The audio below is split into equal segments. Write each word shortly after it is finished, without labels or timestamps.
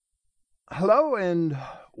Hello and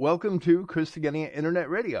welcome to Christogenea Internet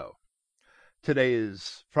Radio. Today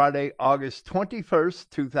is Friday, August 21st,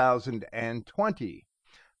 2020.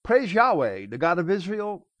 Praise Yahweh, the God of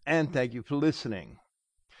Israel, and thank you for listening.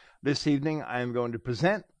 This evening I am going to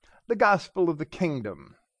present the Gospel of the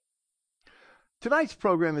Kingdom. Tonight's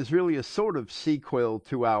program is really a sort of sequel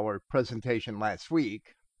to our presentation last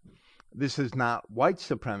week. This is not white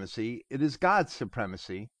supremacy, it is God's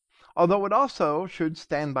supremacy, although it also should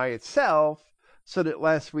stand by itself, so that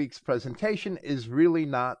last week's presentation is really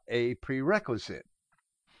not a prerequisite.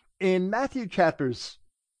 In Matthew chapters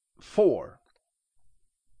 4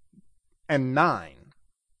 and 9,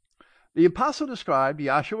 the apostle described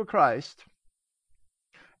Yahshua Christ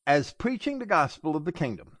as preaching the gospel of the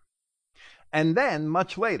kingdom, and then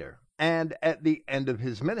much later, and at the end of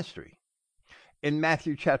his ministry. In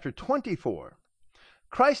Matthew chapter 24,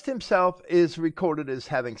 Christ himself is recorded as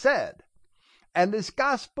having said, "And this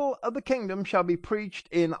gospel of the kingdom shall be preached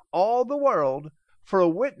in all the world for a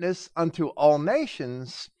witness unto all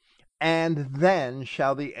nations, and then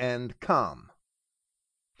shall the end come."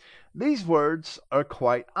 These words are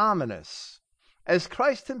quite ominous, as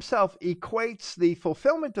Christ himself equates the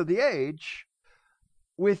fulfillment of the age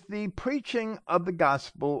with the preaching of the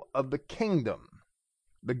gospel of the kingdom.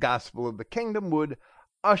 The gospel of the kingdom would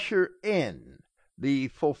usher in the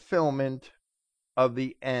fulfillment of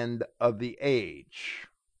the end of the age.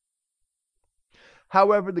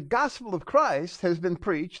 However, the gospel of Christ has been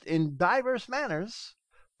preached in diverse manners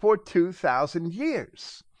for 2,000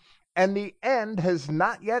 years, and the end has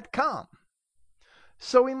not yet come.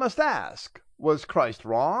 So we must ask, was Christ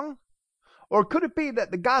wrong? Or could it be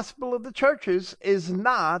that the gospel of the churches is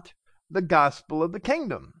not the gospel of the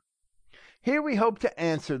kingdom? Here we hope to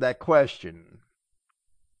answer that question.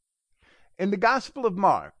 In the Gospel of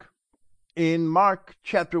Mark, in Mark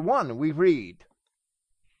chapter 1, we read,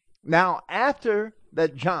 "Now after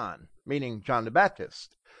that John," meaning John the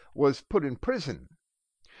Baptist, "was put in prison,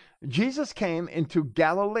 Jesus came into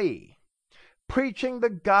Galilee, preaching the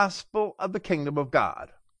gospel of the kingdom of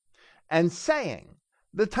God, and saying,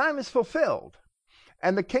 The time is fulfilled,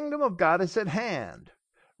 and the kingdom of God is at hand.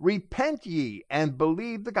 Repent ye and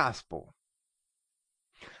believe the gospel."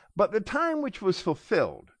 But the time which was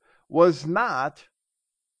fulfilled was not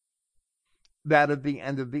that of the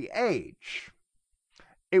end of the age.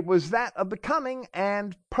 It was that of the coming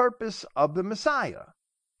and purpose of the Messiah.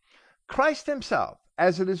 Christ himself,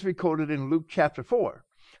 as it is recorded in Luke chapter 4,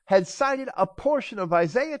 had cited a portion of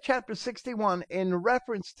Isaiah chapter 61 in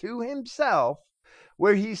reference to himself,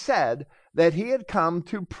 where he said that he had come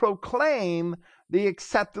to proclaim the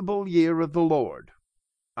acceptable year of the Lord.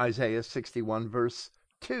 Isaiah 61 verse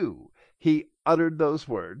 2. He uttered those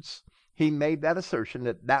words. He made that assertion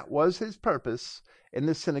that that was his purpose in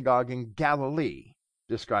the synagogue in Galilee,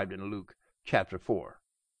 described in Luke chapter 4.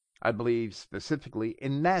 I believe specifically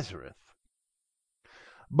in Nazareth.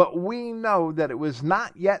 But we know that it was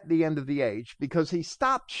not yet the end of the age, because he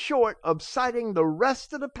stopped short of citing the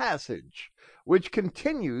rest of the passage, which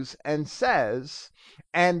continues and says,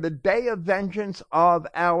 "And the day of vengeance of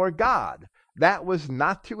our God." That was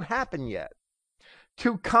not to happen yet.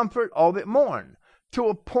 "To comfort all that mourn, to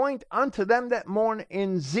appoint unto them that mourn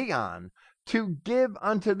in Zion, to give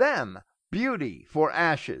unto them beauty for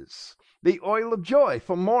ashes, the oil of joy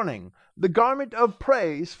for mourning, the garment of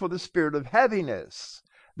praise for the spirit of heaviness,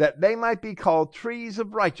 that they might be called trees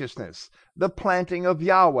of righteousness, the planting of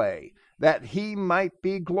Yahweh, that he might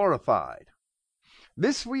be glorified."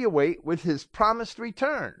 This we await with his promised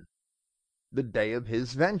return, the day of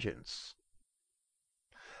his vengeance.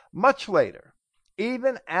 Much later,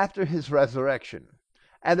 even after his resurrection,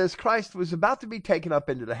 and as Christ was about to be taken up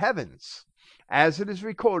into the heavens, as it is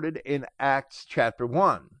recorded in Acts chapter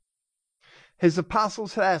 1, his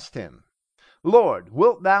apostles asked him, "Lord,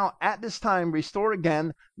 wilt thou at this time restore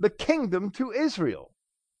again the kingdom to Israel?"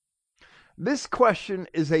 This question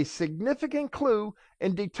is a significant clue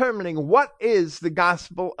in determining what is the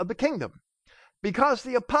gospel of the kingdom, because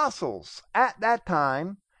the apostles at that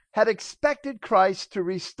time had expected Christ to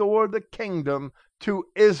restore the kingdom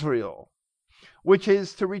to Israel, which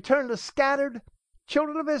is to return the scattered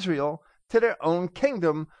children of Israel to their own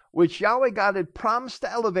kingdom, which Yahweh God had promised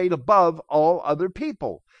to elevate above all other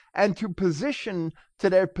people, and to position to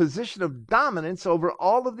their position of dominance over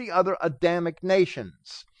all of the other Adamic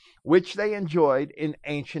nations, which they enjoyed in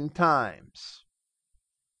ancient times.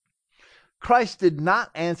 Christ did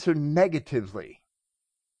not answer negatively,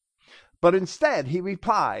 but instead he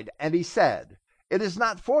replied, and he said, "It is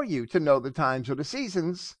not for you to know the times or the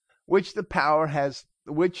seasons which the Father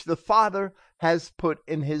has put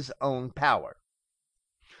in his own power."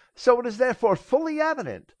 So it is therefore fully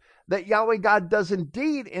evident that Yahweh God does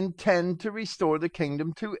indeed intend to restore the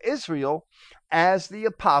kingdom to Israel, as the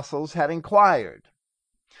apostles had inquired.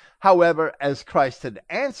 However, as Christ had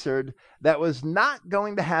answered, that was not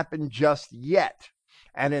going to happen just yet,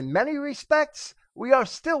 and in many respects, we are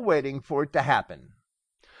still waiting for it to happen.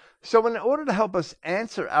 So in order to help us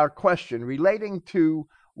answer our question relating to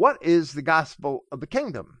what is the gospel of the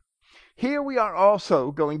kingdom, here we are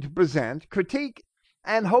also going to present, critique,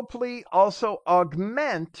 and hopefully also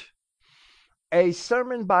augment a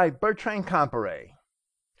sermon by Bertrand Comparet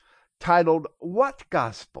titled, What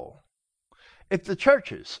Gospel? If the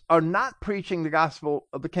churches are not preaching the gospel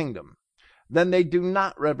of the kingdom, then they do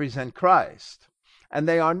not represent Christ, and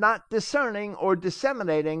they are not discerning or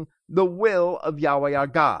disseminating the will of Yahweh our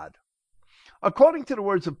God. According to the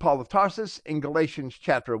words of Paul of Tarsus in Galatians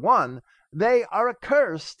chapter 1, they are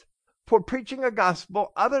accursed for preaching a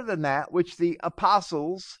gospel other than that which the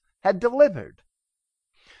apostles had delivered.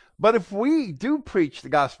 But if we do preach the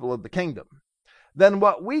gospel of the kingdom, then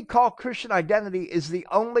what we call Christian identity is the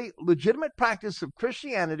only legitimate practice of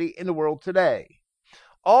Christianity in the world today.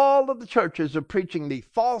 All of the churches are preaching the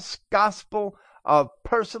false gospel of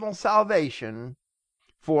personal salvation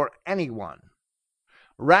for anyone,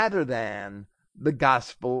 rather than the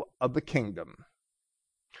gospel of the kingdom.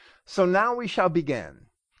 So now we shall begin,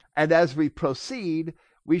 and as we proceed,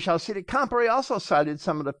 we shall see that Comparet also cited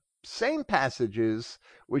some of the same passages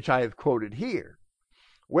which I have quoted here,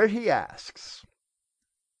 where he asks,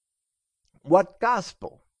 what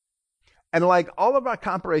gospel? And like all of our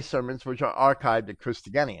Comparet sermons, which are archived at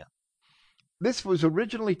Christogenea, this was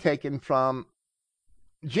originally taken from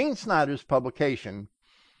Gene Snyder's publication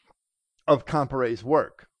of Comparet's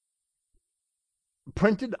work,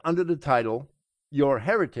 printed under the title Your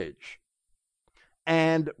Heritage,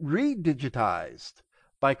 and redigitized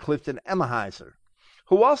by Clifton Emahiser,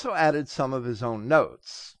 who also added some of his own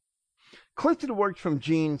notes. Clifton worked from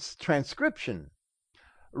Gene's transcription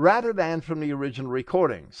rather than from the original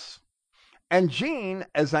recordings. And Gene,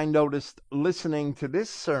 as I noticed listening to this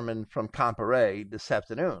sermon from Comparet this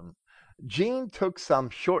afternoon, Gene took some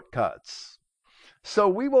shortcuts. So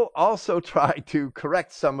we will also try to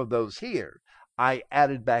correct some of those here. I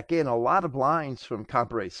added back in a lot of lines from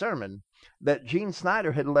Comparet's sermon that Gene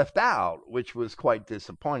Snyder had left out, which was quite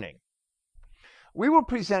disappointing. We will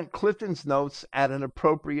present Clifton's notes at an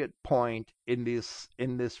appropriate point in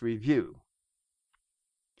this review.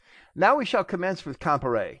 Now we shall commence with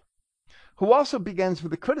Comparet, who also begins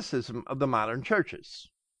with a criticism of the modern churches.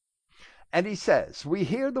 And he says, we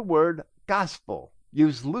hear the word gospel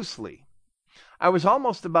used loosely. I was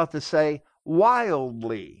almost about to say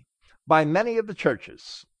wildly by many of the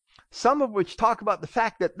churches, some of which talk about the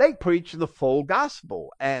fact that they preach the full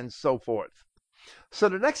gospel and so forth. So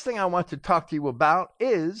the next thing I want to talk to you about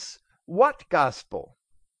is what gospel?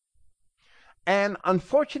 An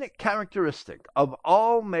unfortunate characteristic of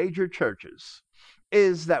all major churches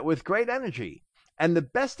is that with great energy and the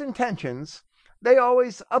best intentions, they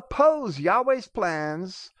always oppose Yahweh's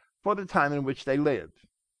plans for the time in which they live.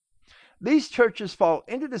 These churches fall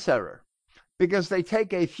into this error because they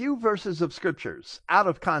take a few verses of scriptures out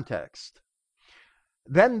of context.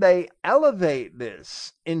 Then they elevate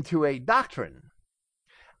this into a doctrine,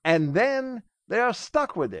 and then they are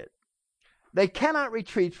stuck with it. They cannot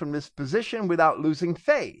retreat from this position without losing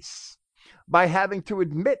face, by having to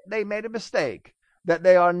admit they made a mistake, that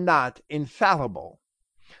they are not infallible.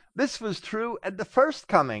 This was true at the first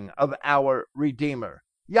coming of our Redeemer,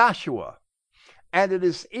 Yahshua, and it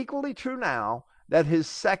is equally true now that his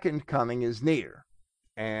second coming is near.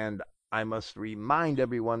 And I must remind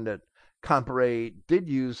everyone that Comparet did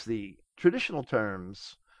use the traditional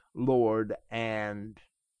terms Lord and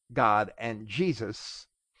God and Jesus.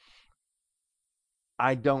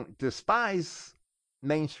 I don't despise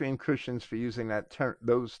mainstream Christians for using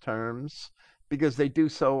those terms, because they do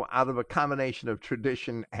so out of a combination of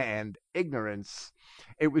tradition and ignorance.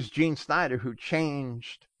 It was Gene Snyder who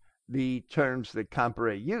changed the terms that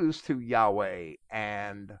Comparet used to Yahweh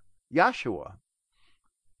and Yahshua,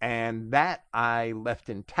 and that I left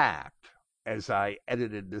intact as I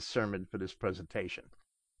edited this sermon for this presentation.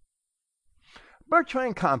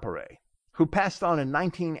 Bertrand Comparet, who passed on in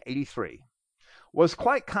 1983, was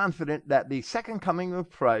quite confident that the second coming of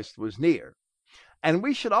Christ was near, and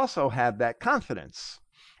we should also have that confidence,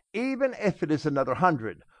 even if it is another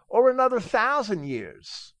 100 or another 1,000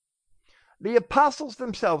 years. The apostles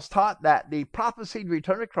themselves taught that the prophesied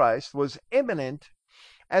return of Christ was imminent,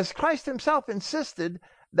 as Christ himself insisted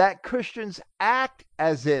that Christians act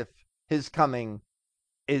as if his coming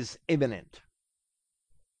is imminent.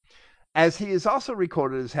 As he is also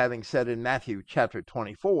recorded as having said in Matthew chapter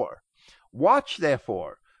 24, "Watch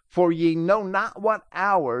therefore, for ye know not what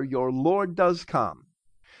hour your Lord does come.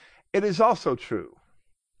 It is also true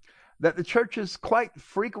that the churches quite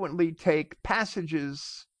frequently take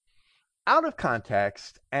passages out of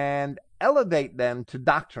context and elevate them to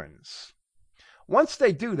doctrines. Once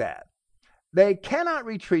they do that, they cannot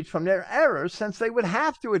retreat from their error, since they would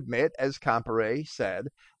have to admit, as Comparet said,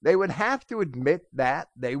 they would have to admit that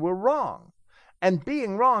they were wrong. And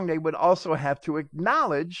being wrong, they would also have to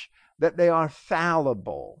acknowledge that they are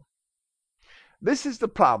fallible. This is the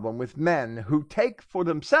problem with men who take for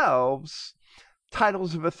themselves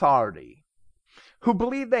titles of authority, who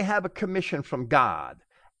believe they have a commission from God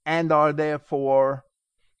and are therefore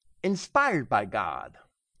inspired by God.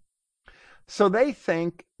 So they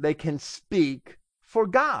think they can speak for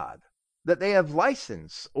God, that they have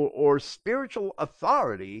license or spiritual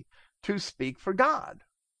authority to speak for God.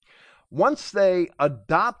 Once they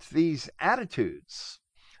adopt these attitudes,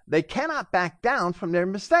 they cannot back down from their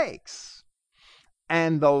mistakes,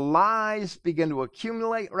 and the lies begin to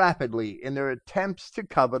accumulate rapidly in their attempts to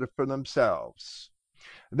cover for themselves.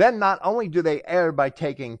 Then not only do they err by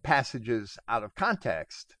taking passages out of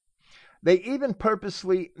context, they even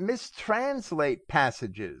purposely mistranslate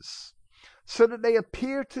passages so that they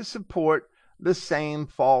appear to support the same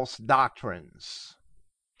false doctrines.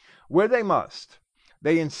 Where they must,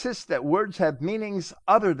 they insist that words have meanings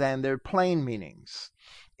other than their plain meanings,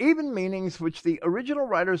 even meanings which the original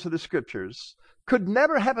writers of the scriptures could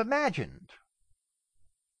never have imagined.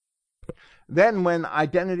 Then, when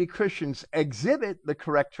identity Christians exhibit the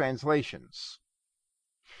correct translations,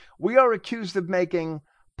 we are accused of making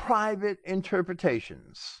private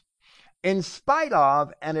interpretations in spite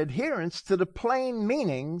of an adherence to the plain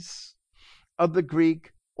meanings of the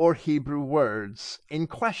Greek or Hebrew words in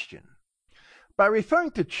question. By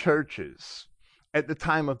referring to churches at the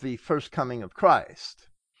time of the first coming of Christ,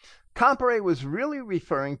 Comparet was really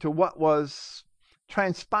referring to what was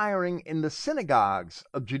transpiring in the synagogues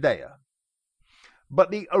of Judea. But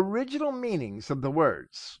the original meanings of the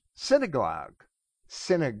words synagogue,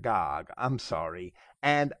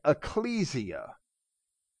 and ecclesia,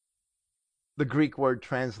 the Greek word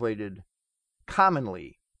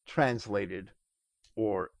commonly translated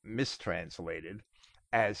or mistranslated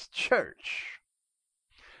as church.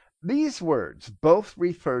 These words both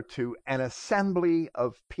refer to an assembly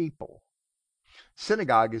of people.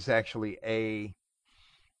 Synagogue is actually a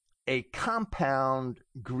compound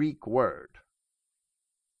Greek word.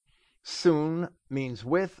 Sun means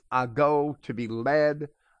with, ago, to be led,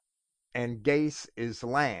 and ges is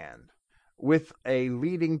land, with a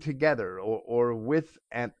leading together, or with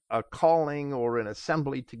a calling or an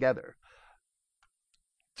assembly together.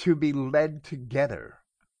 To be led together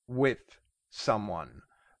with someone.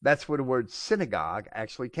 That's where the word synagogue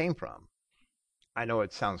actually came from. I know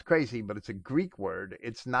it sounds crazy, but it's a Greek word.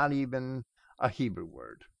 It's not even a Hebrew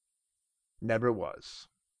word. Never was.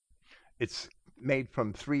 It's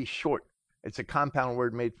a compound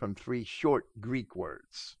word made from three short Greek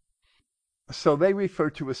words. So they refer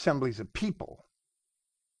to assemblies of people.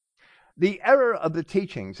 The error of the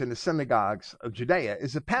teachings in the synagogues of Judea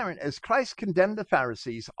is apparent as Christ condemned the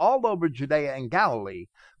Pharisees all over Judea and Galilee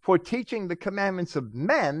for teaching the commandments of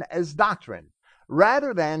men as doctrine,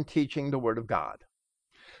 rather than teaching the Word of God.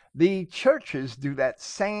 The churches do that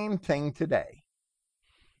same thing today.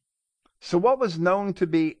 So what was known to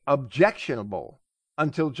be objectionable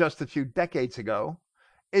until just a few decades ago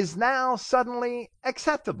is now suddenly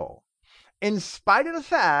acceptable, in spite of the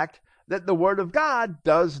fact that the Word of God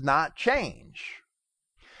does not change.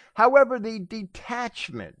 However, the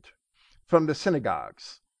detachment from the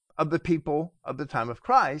synagogues of the people of the time of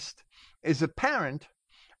Christ is apparent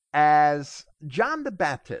as John the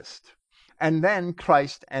Baptist, and then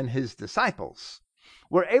Christ and his disciples,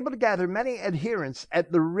 were able to gather many adherents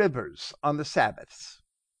at the rivers on the Sabbaths.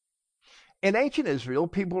 In ancient Israel,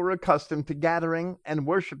 people were accustomed to gathering and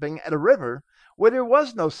worshiping at a river where there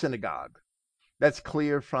was no synagogue. That's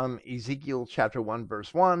clear from Ezekiel chapter 1,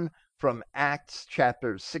 verse 1, from Acts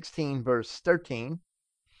chapter 16, verse 13.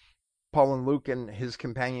 Paul and Luke and his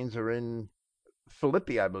companions are in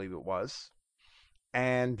Philippi, I believe it was,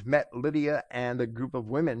 and met Lydia and a group of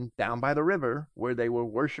women down by the river where they were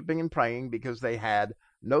worshiping and praying because they had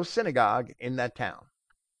no synagogue in that town.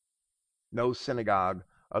 No synagogue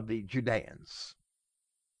of the Judeans.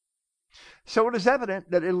 So it is evident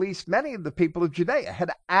that at least many of the people of Judea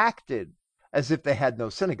had acted as if they had no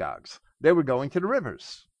synagogues. They were going to the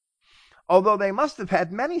rivers, although they must have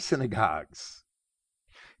had many synagogues.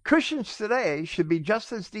 Christians today should be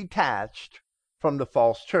just as detached from the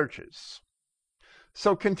false churches.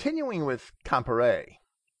 So continuing with Comparet,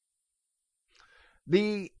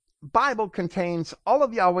 the Bible contains all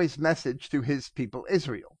of Yahweh's message to his people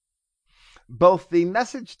Israel, both the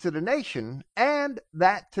message to the nation and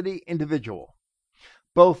that to the individual,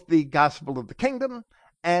 both the gospel of the kingdom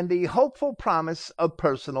and the hopeful promise of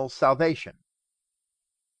personal salvation.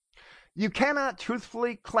 You cannot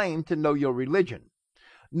truthfully claim to know your religion,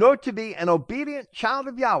 nor to be an obedient child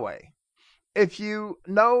of Yahweh, if you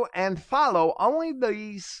know and follow only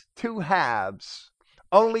these two halves,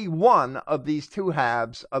 only one of these two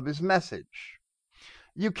halves of his message.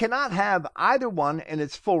 You cannot have either one in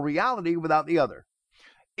its full reality without the other.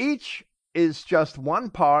 Each is just one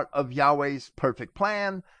part of Yahweh's perfect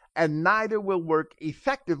plan, and neither will work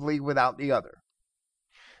effectively without the other.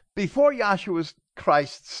 Before Yahshua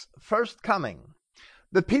Christ's first coming,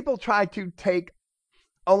 the people tried to take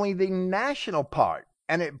only the national part,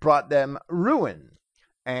 and it brought them ruin.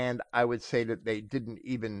 And I would say that they didn't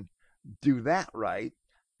even do that right,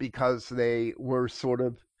 because they were sort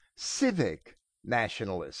of civic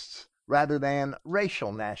nationalists rather than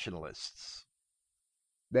racial nationalists.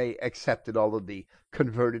 They accepted all of the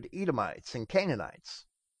converted Edomites and Canaanites.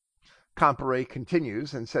 Comparet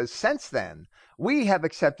continues and says, since then, we have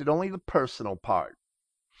accepted only the personal part,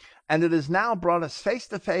 and it has now brought us face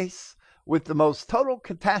to face with the most total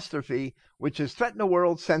catastrophe which has threatened the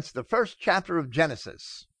world since the first chapter of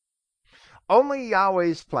Genesis. Only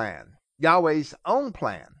Yahweh's plan, Yahweh's own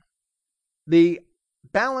plan, the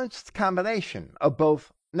balanced combination of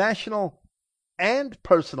both national and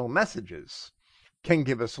personal messages, can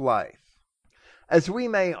give us life. As we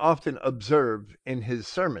may often observe in his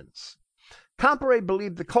sermons, Comparet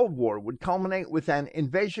believed the Cold War would culminate with an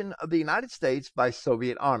invasion of the United States by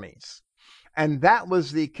Soviet armies, and that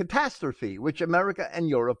was the catastrophe which America and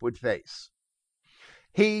Europe would face.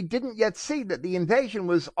 He didn't yet see that the invasion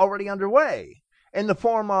was already underway in the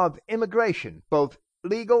form of immigration, both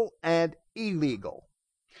legal and illegal.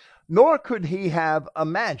 Nor could he have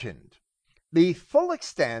imagined the full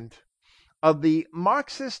extent of the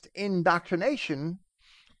Marxist indoctrination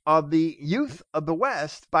of the youth of the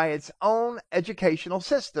West by its own educational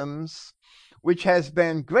systems, which has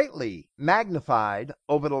been greatly magnified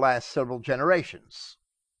over the last several generations.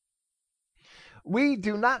 We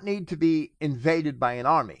do not need to be invaded by an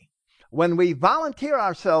army when we volunteer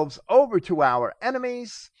ourselves over to our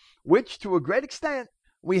enemies, which to a great extent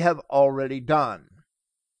we have already done.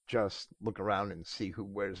 Just look around and see who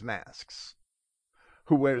wears masks.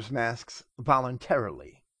 Who wears masks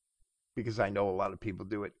voluntarily, because I know a lot of people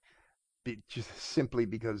do it just simply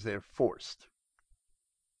because they're forced,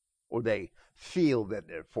 or they feel that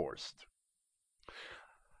they're forced.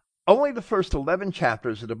 Only the first 11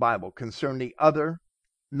 chapters of the Bible concern the other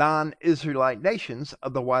non-Israelite nations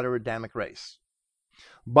of the wider Adamic race.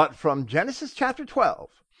 But from Genesis chapter 12,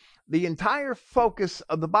 the entire focus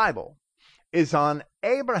of the Bible is on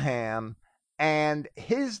Abraham and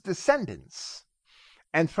his descendants.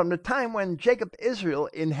 And from the time when Jacob Israel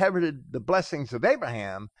inherited the blessings of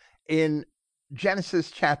Abraham in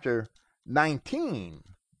Genesis chapter 19,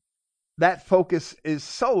 that focus is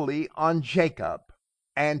solely on Jacob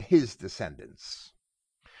and his descendants.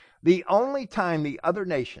 The only time the other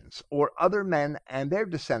nations or other men and their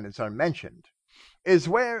descendants are mentioned is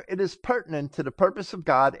where it is pertinent to the purpose of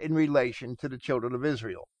God in relation to the children of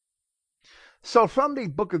Israel. So from the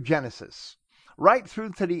book of Genesis right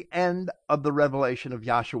through to the end of the revelation of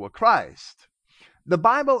Yahshua Christ, the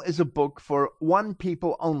Bible is a book for one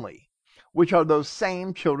people only, which are those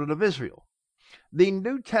same children of Israel. The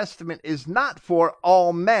New Testament is not for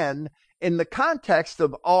all men in the context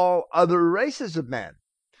of all other races of men,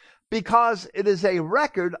 because it is a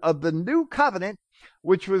record of the new covenant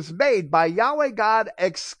which was made by Yahweh God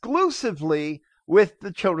exclusively with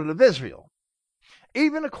the children of Israel,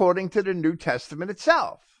 even according to the New Testament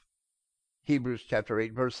itself. Hebrews chapter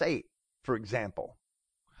 8, verse 8, for example.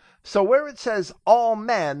 So where it says all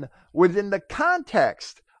men within the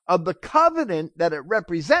context of the covenant that it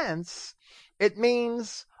represents, it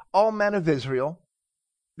means all men of Israel,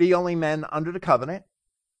 the only men under the covenant.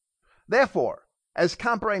 Therefore, as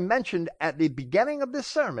Comparet mentioned at the beginning of this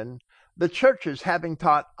sermon, the churches having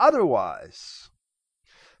taught otherwise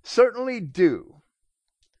certainly do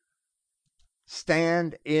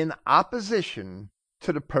stand in opposition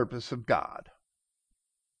to the purpose of God,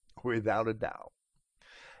 without a doubt.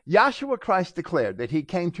 Yahshua Christ declared that he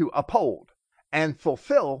came to uphold and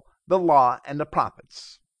fulfill the law and the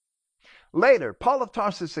prophets. Later, Paul of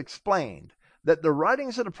Tarsus explained that the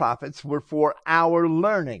writings of the prophets were for our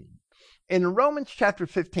learning in Romans chapter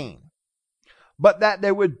 15, but that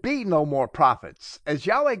there would be no more prophets, as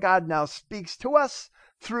Yahweh God now speaks to us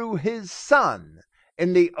through his Son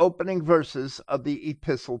in the opening verses of the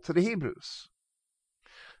epistle to the Hebrews.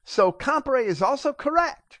 So Compere is also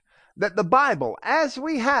correct that the Bible, as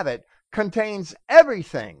we have it, contains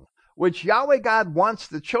everything which Yahweh God wants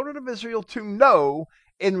the children of Israel to know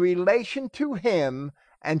in relation to him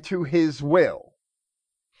and to his will.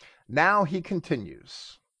 Now he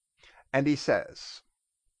continues, and he says,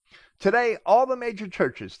 today all the major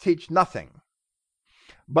churches teach nothing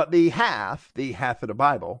but the half of the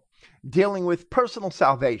Bible, dealing with personal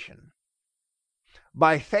salvation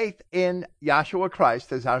by faith in Yahshua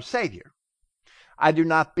Christ as our Savior. I do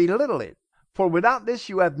not belittle it, for without this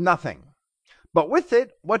you have nothing. But with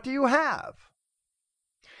it, what do you have?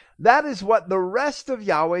 That is what the rest of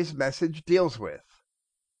Yahweh's message deals with.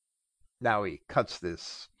 Now he cuts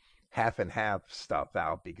this half and half stuff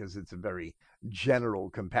out because it's a very general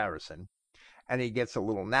comparison. And he gets a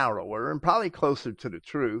little narrower and probably closer to the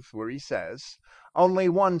truth, where he says only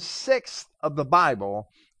 1/6 of the Bible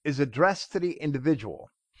is addressed to the individual.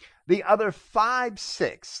 The other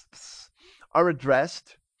 5/6 are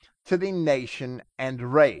addressed to the nation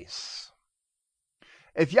and race.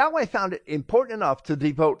 If Yahweh found it important enough to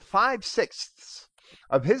devote 5/6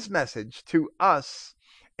 of his message to us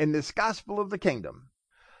in this gospel of the kingdom,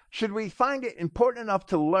 should we find it important enough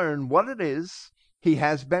to learn what it is he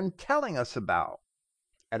has been telling us about?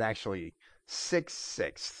 And actually,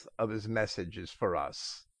 6/6 of his message is for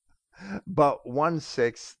us, but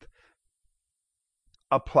 1/6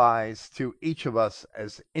 applies to each of us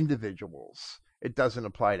as individuals. It doesn't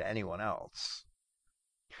apply to anyone else.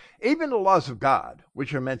 Even the laws of God,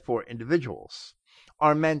 which are meant for individuals,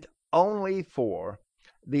 are meant only for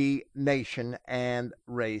the nation and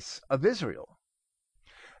race of Israel.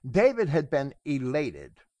 David had been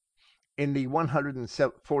elated in the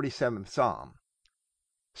 147th Psalm,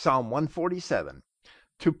 Psalm 147,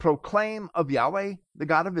 to proclaim of Yahweh, the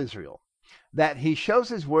God of Israel, that he shows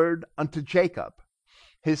his word unto Jacob,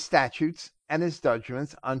 his statutes and his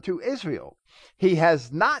judgments unto Israel. He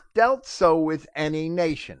has not dealt so with any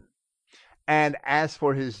nation. And as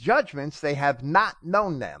for his judgments, they have not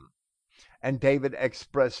known them. And David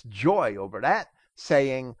expressed joy over that,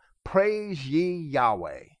 saying, Praise ye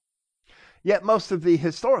Yahweh. Yet most of the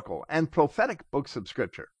historical and prophetic books of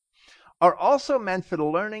Scripture are also meant for the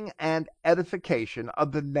learning and edification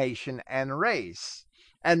of the nation and race,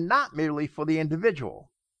 and not merely for the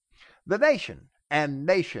individual. The nation and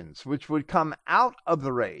nations which would come out of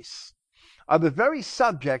the race are the very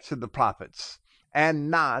subjects of the prophets,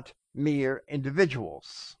 and not mere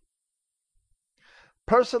individuals.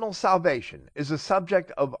 Personal salvation is a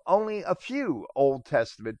subject of only a few Old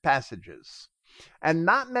Testament passages, and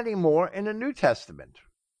not many more in the New Testament.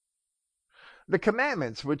 The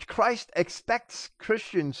commandments which Christ expects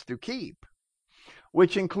Christians to keep,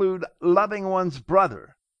 which include loving one's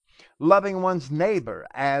brother, loving one's neighbor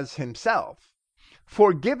as himself,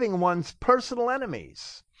 forgiving one's personal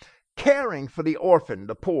enemies, caring for the orphan,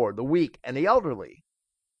 the poor, the weak, and the elderly.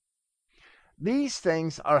 These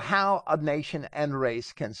things are how a nation and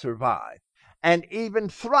race can survive, and even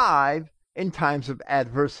thrive in times of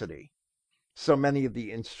adversity. So many of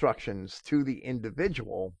the instructions to the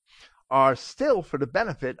individual are still for the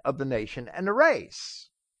benefit of the nation and the race.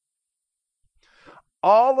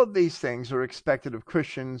 All of these things are expected of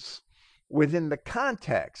Christians within the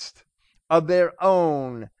context of their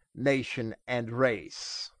own nation and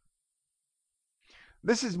race.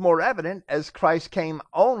 This is more evident as Christ came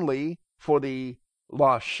only for the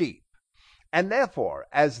lost sheep, and therefore,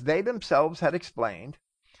 as they themselves had explained,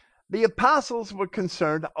 the apostles were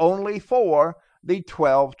concerned only for the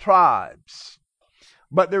 12 tribes.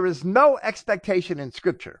 But there is no expectation in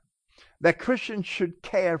Scripture that Christians should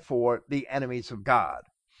care for the enemies of God.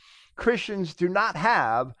 Christians do not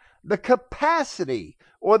have the capacity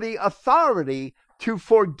or the authority to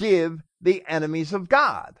forgive the enemies of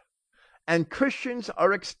God. And Christians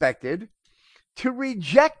are expected to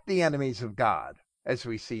reject the enemies of God, as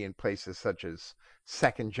we see in places such as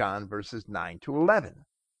 2 John verses 9 to 11.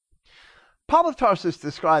 Paul of Tarsus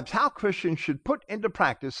describes how Christians should put into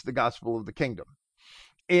practice the gospel of the kingdom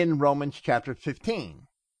in Romans chapter 15,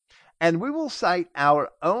 and we will cite our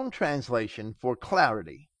own translation for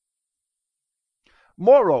clarity.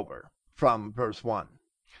 Moreover, from verse 1,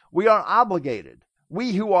 we are obligated,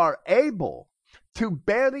 we who are able, to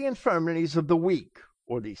bear the infirmities of the weak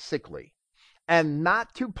or the sickly, and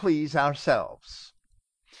not to please ourselves.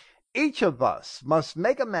 Each of us must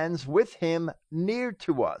make amends with him near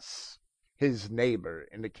to us, his neighbor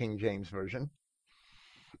in the King James Version,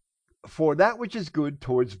 for that which is good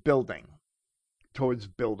towards building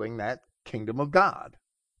that kingdom of God.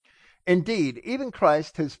 Indeed, even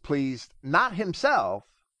Christ has pleased not himself,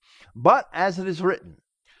 but as it is written,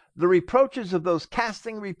 the reproaches of those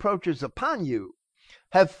casting reproaches upon you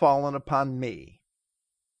have fallen upon me.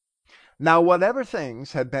 Now, whatever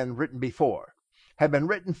things have been written before have been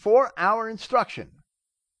written for our instruction,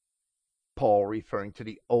 Paul referring to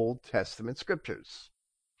the Old Testament scriptures,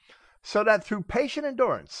 so that through patient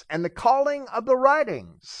endurance and the calling of the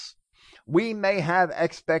writings, we may have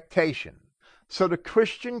expectation. So the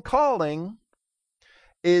Christian calling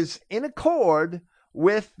is in accord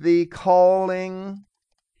with the calling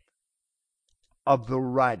of the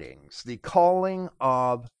writings, the calling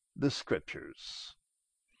of the scriptures.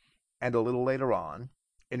 And a little later on,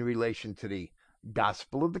 in relation to the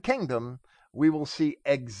gospel of the kingdom, we will see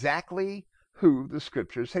exactly who the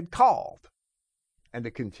scriptures had called. And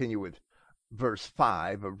to continue with verse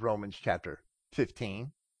 5 of Romans chapter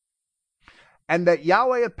 15, and that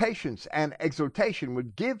Yahweh of patience and exhortation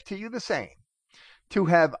would give to you the same, to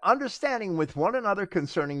have understanding with one another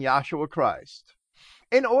concerning Yahshua Christ,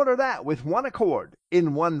 in order that with one accord,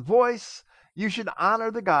 in one voice, you should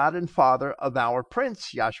honor the God and Father of our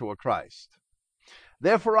Prince Yahshua Christ.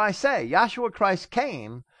 Therefore I say, Yahshua Christ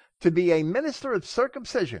came to be a minister of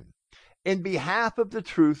circumcision in behalf of the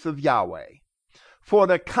truth of Yahweh, for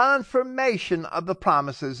the confirmation of the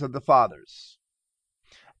promises of the fathers.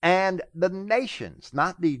 And the nations,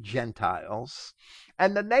 not the Gentiles,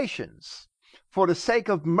 and the nations, for the sake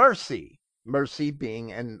of mercy, mercy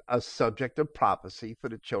being a subject of prophecy for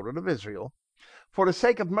the children of Israel, for the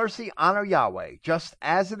sake of mercy honor Yahweh, just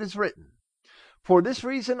as it is written, for this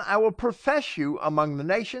reason I will profess you among the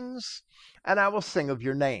nations, and I will sing of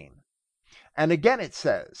your name. And again it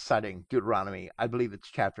says, citing Deuteronomy, I believe it's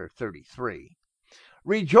chapter 33,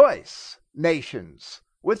 rejoice, nations,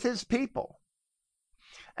 with his people.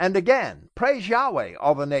 And again, praise Yahweh,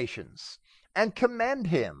 all the nations, and commend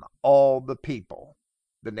him, all the people,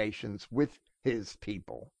 the nations with his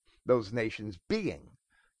people, those nations being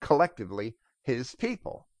collectively his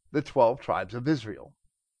people. The 12 tribes of Israel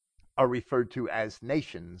are referred to as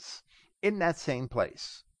nations in that same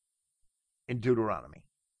place in Deuteronomy.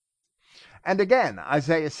 And again,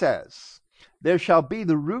 Isaiah says, there shall be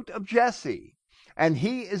the root of Jesse, and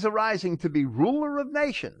he is arising to be ruler of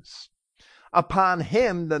nations. Upon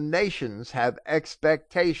him the nations have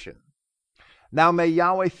expectation. Now may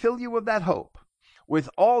Yahweh fill you with that hope, with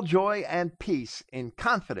all joy and peace in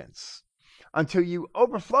confidence, until you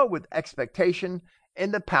overflow with expectation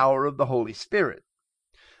in the power of the Holy Spirit.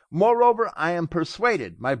 Moreover, I am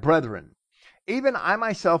persuaded, my brethren, even I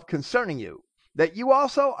myself concerning you, that you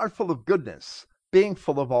also are full of goodness, being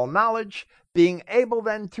full of all knowledge, being able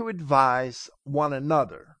then to advise one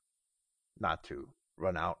another, not to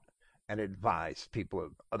run out and advise people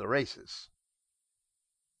of other races.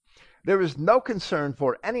 There is no concern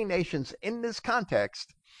for any nations in this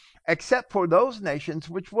context, except for those nations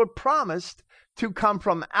which were promised to come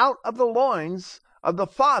from out of the loins of the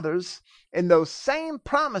fathers in those same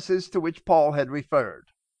promises to which Paul had referred,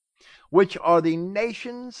 which are the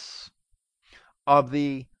nations of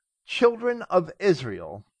the children of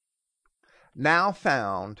Israel, now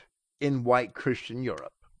found in white Christian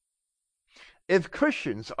Europe. If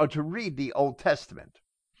Christians are to read the Old Testament,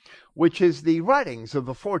 which is the writings of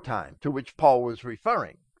aforetime to which Paul was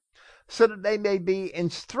referring, so that they may be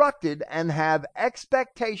instructed and have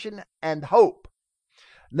expectation and hope,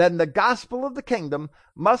 then the gospel of the kingdom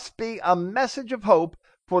must be a message of hope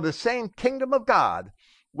for the same kingdom of God,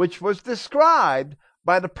 which was described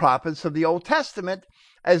by the prophets of the Old Testament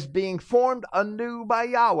as being formed anew by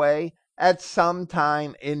Yahweh at some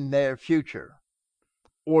time in their future,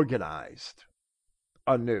 organized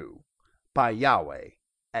anew by Yahweh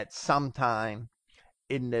at some time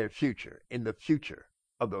in their future, in the future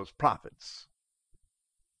of those prophets.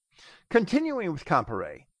 Continuing with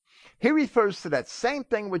Compare, he refers to that same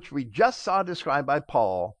thing which we just saw described by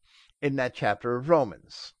Paul in that chapter of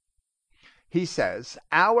Romans. He says,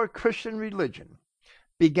 our Christian religion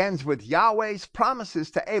begins with Yahweh's promises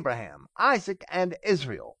to Abraham, Isaac, and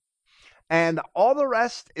Israel, and all the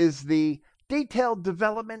rest is the detailed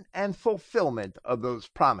development and fulfillment of those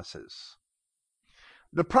promises.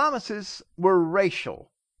 The promises were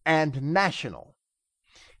racial and national.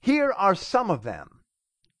 Here are some of them.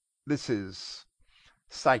 This is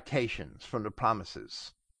citations from the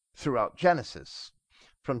promises throughout Genesis,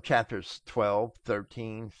 from chapters 12,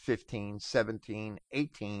 13, 15, 17,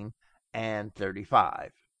 18, and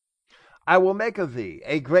 35. I will make of thee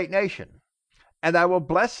a great nation, and I will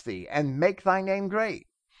bless thee, and make thy name great,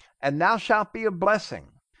 and thou shalt be a blessing,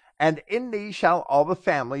 and in thee shall all the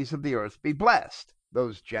families of the earth be blessed.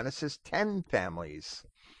 Those Genesis 10 families,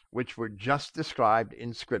 which were just described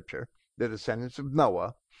in Scripture, the descendants of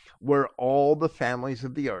Noah, were all the families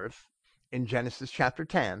of the earth in Genesis chapter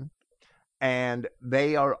 10, And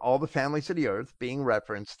they are all the families of the earth being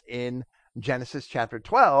referenced in Genesis chapter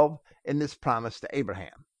 12 in this promise to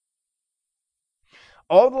Abraham.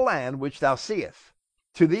 All the land which thou seest,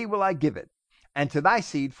 to thee will I give it, and to thy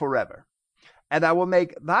seed forever. And I will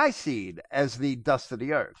make thy seed as the dust of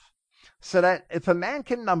the earth, so that if a man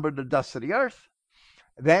can number the dust of the earth,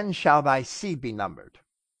 then shall thy seed be numbered.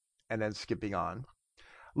 And then skipping on,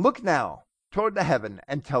 look now toward the heaven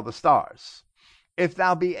and tell the stars, if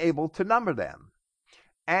thou be able to number them.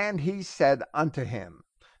 And he said unto him,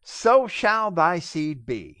 so shall thy seed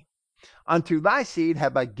be. Unto thy seed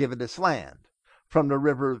have I given this land, from the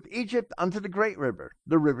river of Egypt unto the great river,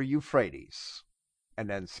 the river Euphrates. And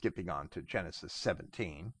then skipping on to Genesis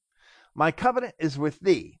 17, my covenant is with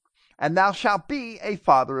thee, and thou shalt be a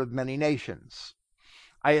father of many nations.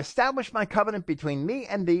 I establish my covenant between me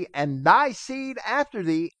and thee, and thy seed after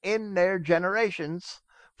thee in their generations,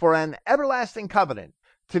 for an everlasting covenant,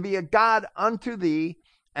 to be a God unto thee,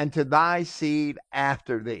 and to thy seed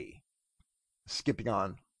after thee. Skipping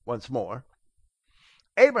on once more.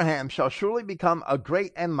 Abraham shall surely become a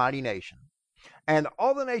great and mighty nation, and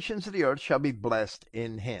all the nations of the earth shall be blessed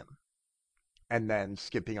in him. And then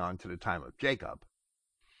skipping on to the time of Jacob,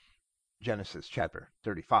 Genesis chapter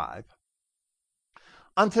 35.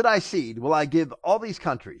 Unto thy seed will I give all these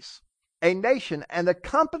countries. A nation and a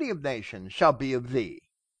company of nations shall be of thee.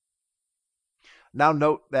 Now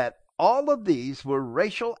note that all of these were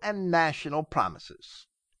racial and national promises,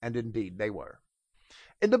 and indeed they were.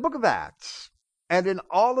 In the book of Acts, and in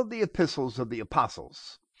all of the epistles of the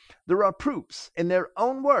apostles, there are proofs in their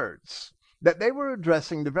own words that they were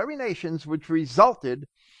addressing the very nations which resulted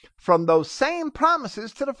from those same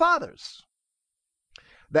promises to the fathers,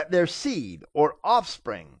 that their seed or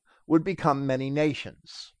offspring would become many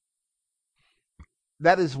nations.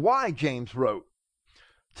 That is why James wrote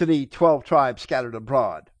to the 12 tribes scattered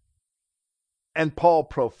abroad, and Paul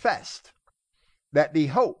professed that the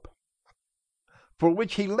hope for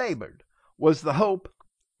which he labored was the hope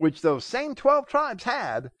which those same 12 tribes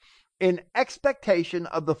had in expectation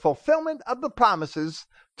of the fulfillment of the promises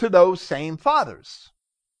to those same fathers.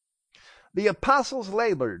 The apostles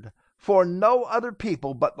labored for no other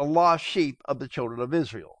people but the lost sheep of the children of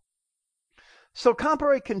Israel. So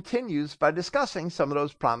Comparet continues by discussing some of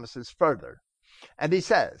those promises further. And he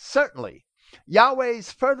says, certainly,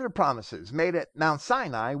 Yahweh's further promises made at Mount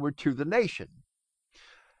Sinai were to the nation.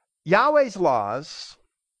 Yahweh's laws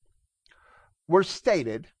were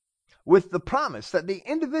stated with the promise that the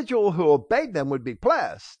individual who obeyed them would be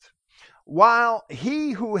blessed, while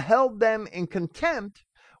he who held them in contempt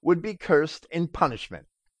would be cursed in punishment.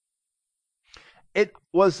 It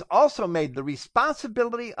was also made the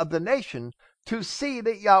responsibility of the nation to see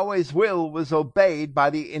that Yahweh's will was obeyed by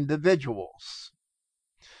the individuals.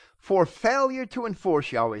 For failure to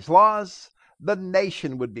enforce Yahweh's laws, the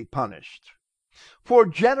nation would be punished. For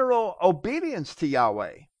general obedience to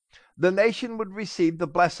Yahweh, the nation would receive the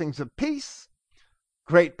blessings of peace,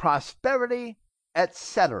 great prosperity,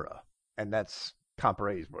 etc. And that's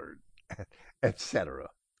Comparet's word, etc.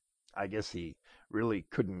 I guess he really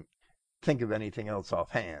couldn't think of anything else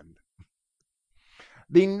offhand.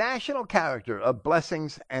 The national character of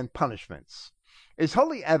blessings and punishments is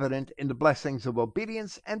wholly evident in the blessings of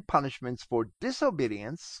obedience and punishments for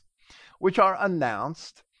disobedience, which are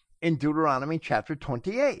announced in Deuteronomy chapter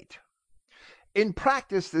 28. In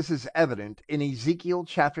practice, this is evident in Ezekiel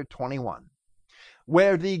chapter 21,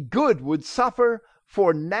 where the good would suffer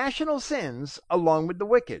for national sins along with the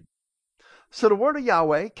wicked. So the word of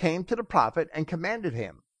Yahweh came to the prophet and commanded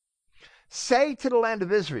him, say to the land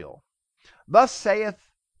of Israel, thus saith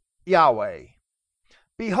Yahweh,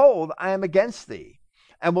 behold, I am against thee,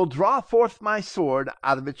 and will draw forth my sword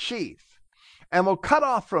out of its sheath, and will cut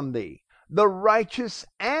off from thee the righteous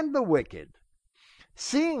and the wicked.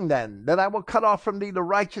 Seeing then that I will cut off from thee the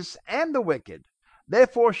righteous and the wicked,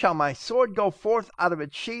 therefore shall my sword go forth out of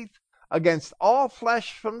its sheath against all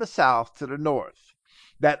flesh from the south to the north,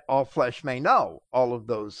 that all flesh may know, all of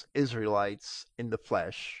those Israelites in the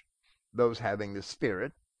flesh, those having the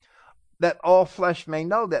spirit, that all flesh may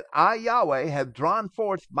know that I, Yahweh, have drawn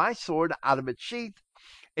forth my sword out of its sheath,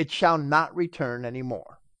 it shall not return any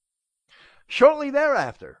more. Shortly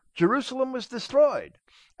thereafter, Jerusalem was destroyed,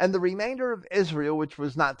 and the remainder of Israel, which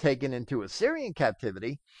was not taken into Assyrian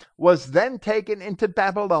captivity, was then taken into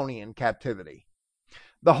Babylonian captivity.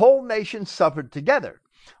 The whole nation suffered together,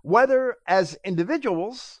 whether as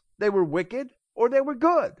individuals they were wicked or they were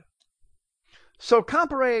good. So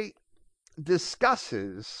Comparet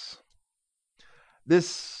discusses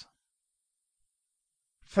this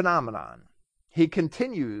phenomenon. He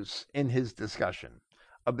continues in his discussion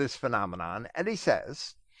of this phenomenon, and he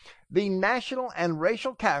says, the national and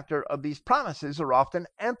racial character of these promises are often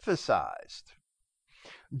emphasized.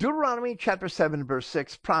 Deuteronomy chapter 7 verse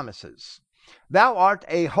 6 promises, "Thou art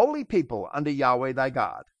a holy people unto Yahweh thy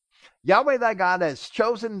God. Yahweh thy God has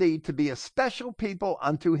chosen thee to be a special people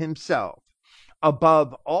unto himself,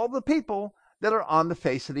 above all the people that are on the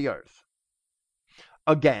face of the earth."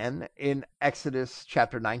 Again, in Exodus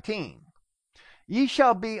chapter 19, "Ye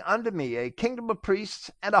shall be unto me a kingdom of priests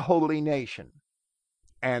and a holy nation."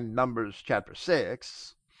 And Numbers chapter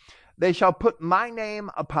 6, "They shall put my name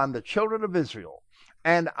upon the children of Israel,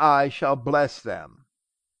 and I shall bless them."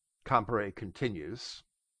 Compare continues.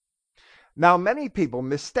 Now, many people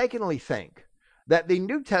mistakenly think that the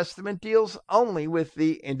New Testament deals only with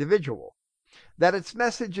the individual, that its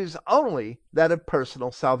message is only that of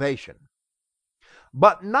personal salvation.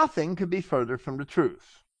 But nothing could be further from the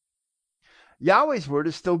truth. Yahweh's word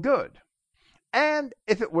is still good, and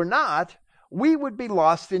if it were not, we would be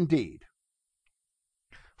lost indeed.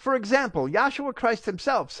 For example, Yahshua Christ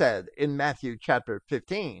himself said in Matthew chapter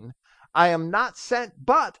 15, "I am not sent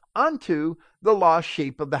but unto the lost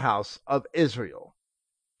sheep of the house of Israel."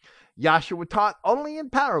 Yahshua taught only in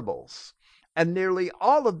parables, and nearly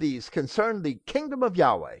all of these concerned the kingdom of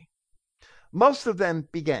Yahweh. Most of them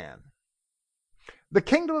began, "The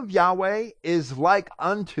kingdom of Yahweh is like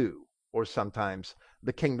unto," or sometimes,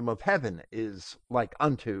 "The kingdom of heaven is like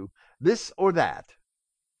unto," this or that.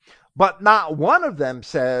 But not one of them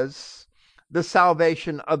says, "The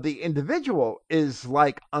salvation of the individual is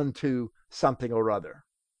like unto something or other."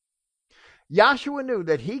 Yahshua knew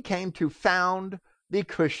that he came to found the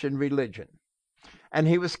Christian religion, and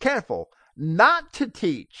he was careful not to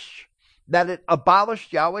teach that it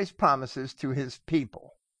abolished Yahweh's promises to his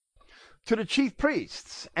people. To the chief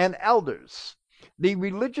priests and elders, the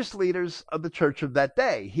religious leaders of the church of that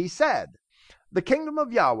day, he said, "The kingdom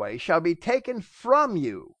of Yahweh shall be taken from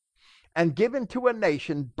you and given to a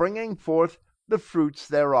nation bringing forth the fruits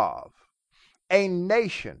thereof." A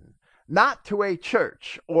nation, not to a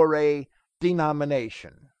church or a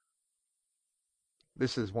denomination.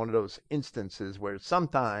 This is one of those instances where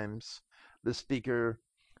sometimes the speaker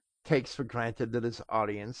takes for granted that his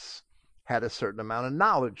audience had a certain amount of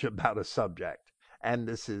knowledge about a subject. And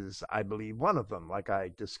this is, I believe, one of them, like I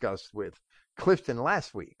discussed with Clifton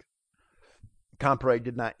last week. Compere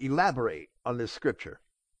did not elaborate on this scripture.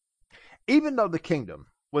 Even though the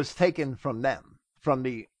kingdom was taken from them, from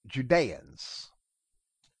the Judeans,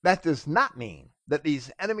 that does not mean that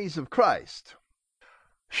these enemies of Christ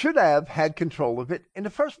should have had control of it in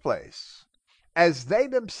the first place, as they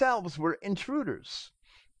themselves were intruders,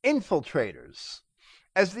 infiltrators,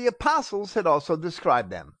 as the apostles had also described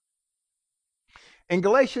them. In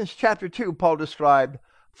Galatians chapter 2, Paul described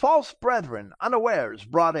false brethren unawares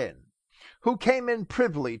brought in, who came in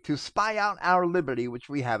privily to spy out our liberty which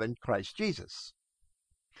we have in Christ Jesus.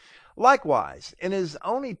 Likewise, in his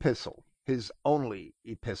own epistle, his only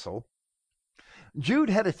epistle, Jude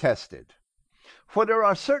had attested, "For there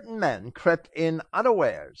are certain men crept in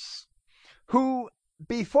unawares, who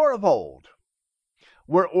before of old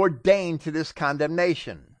were ordained to this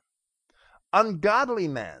condemnation, ungodly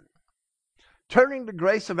men, turning the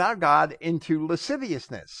grace of our God into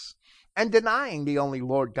lasciviousness, and denying the only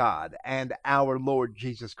Lord God and our Lord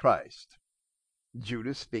Jesus Christ."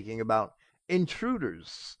 Judas speaking about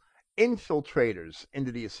intruders, infiltrators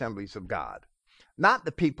into the assemblies of God, not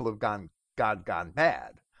the people of God gone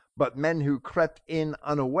bad, but men who crept in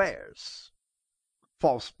unawares,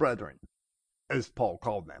 false brethren, as Paul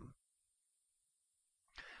called them.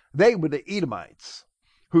 They were the Edomites,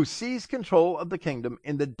 who seized control of the kingdom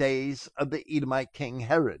in the days of the Edomite king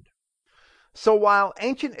Herod. So while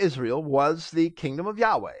ancient Israel was the kingdom of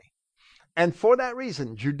Yahweh, and for that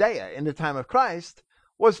reason Judea in the time of Christ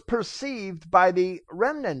was perceived by the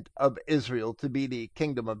remnant of Israel to be the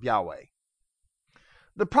kingdom of Yahweh,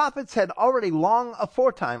 the prophets had already long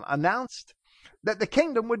aforetime announced that the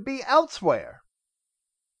kingdom would be elsewhere.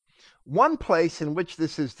 One place in which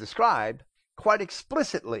this is described quite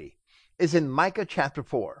explicitly is in Micah chapter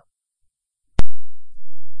 4.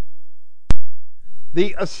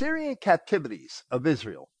 The Assyrian captivities of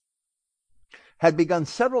Israel had begun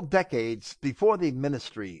several decades before the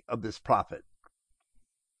ministry of this prophet,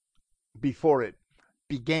 before it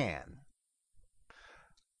began.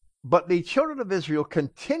 But the children of Israel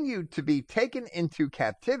continued to be taken into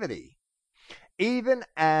captivity even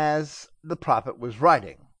as the prophet was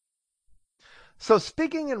writing. So,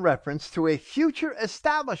 speaking in reference to a future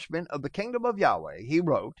establishment of the kingdom of Yahweh, he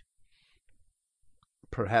wrote,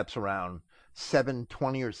 perhaps around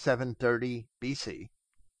 720 or 730 BC,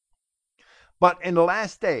 "But in the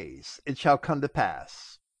last days it shall come to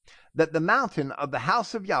pass that the mountain of the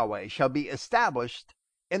house of Yahweh shall be established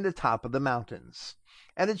in the top of the mountains,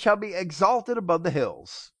 and it shall be exalted above the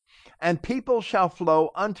hills, and people shall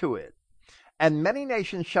flow unto it. And many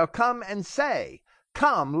nations shall come and say,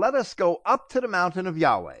 Come, let us go up to the mountain of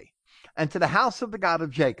Yahweh, and to the house of the God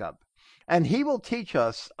of Jacob, and he will teach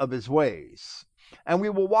us of his ways, and we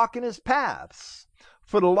will walk in his paths.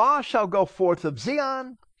 For the law shall go forth of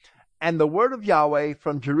Zion, and the word of Yahweh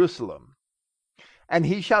from Jerusalem. And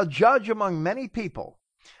he shall judge among many people,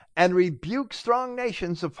 and rebuke strong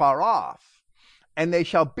nations afar off, and they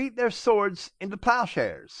shall beat their swords into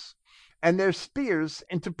plowshares, and their spears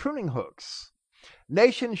into pruning hooks.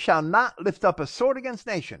 Nation shall not lift up a sword against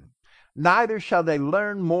nation, neither shall they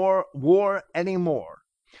learn more war any more,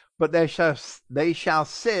 but they shall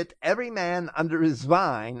sit every man under his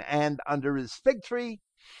vine and under his fig tree,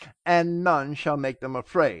 and none shall make them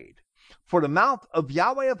afraid. For the mouth of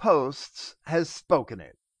Yahweh of hosts has spoken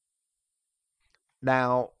it.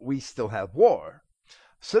 Now, we still have war,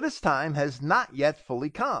 so this time has not yet fully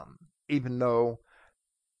come, even though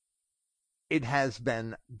it has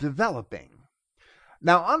been developing.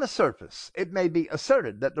 Now, on the surface, it may be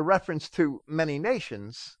asserted that the reference to many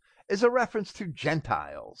nations is a reference to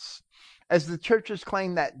Gentiles, as the churches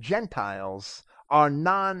claim that Gentiles are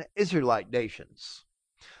non-Israelite nations.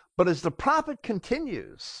 But as the prophet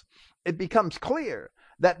continues, it becomes clear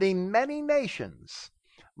that the many nations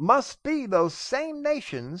must be those same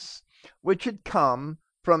nations which had come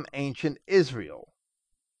from ancient Israel,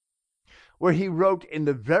 where he wrote in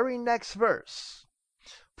the very next verse,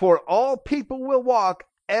 For all people will walk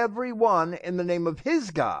every one in the name of his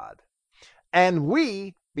God, and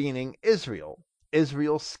we, meaning Israel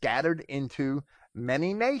scattered into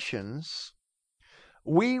many nations,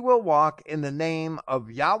 we will walk in the name of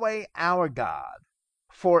Yahweh our God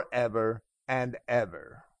forever and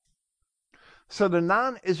ever. So the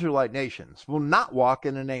non-Israelite nations will not walk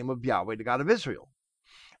in the name of Yahweh, the God of Israel,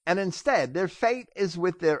 and instead their fate is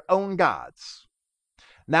with their own gods.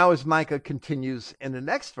 Now, as Micah continues in the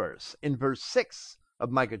next verse, in verse 6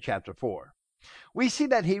 of Micah chapter 4, we see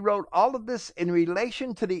that he wrote all of this in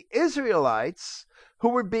relation to the Israelites who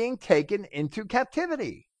were being taken into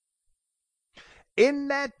captivity. In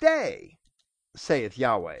that day, saith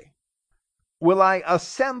Yahweh, will I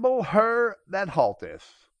assemble her that halteth.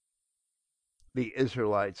 The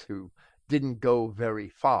Israelites who didn't go very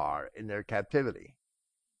far in their captivity.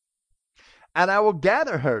 And I will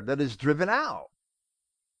gather her that is driven out.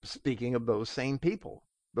 Speaking of those same people,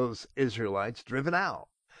 those Israelites driven out.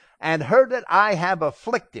 And her that I have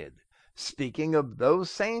afflicted. Speaking of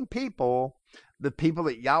those same people, the people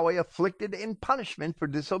that Yahweh afflicted in punishment for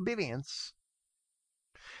disobedience.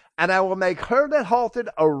 And I will make her that halted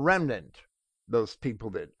a remnant. Those people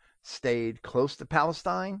that stayed close to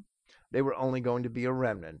Palestine, they were only going to be a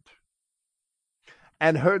remnant.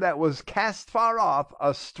 And her that was cast far off,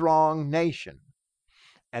 a strong nation.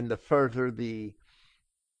 And the further the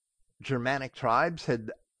Germanic tribes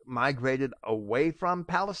had migrated away from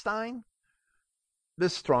Palestine, the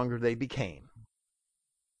stronger they became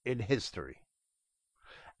in history.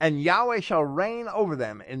 And Yahweh shall reign over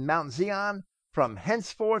them in Mount Zion from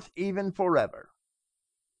henceforth even forever.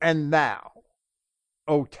 And thou,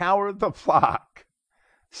 O tower of the flock,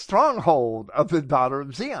 stronghold of the daughter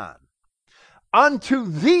of Zion, unto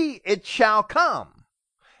thee it shall come,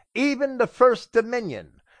 even the first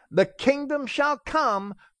dominion. The kingdom shall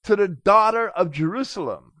come to the daughter of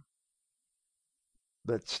Jerusalem,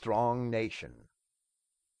 that strong nation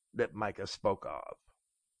that Micah spoke of.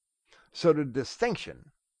 So the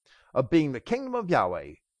distinction of being the kingdom of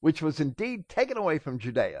Yahweh, which was indeed taken away from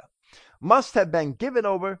Judea, must have been given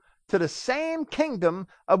over to the same kingdom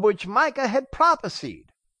of which Micah had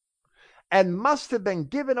prophesied, and must have been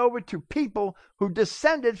given over to people who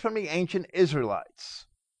descended from the ancient Israelites.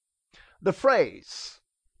 The phrase,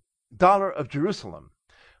 daughter of Jerusalem,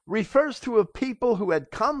 refers to a people who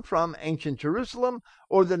had come from ancient Jerusalem,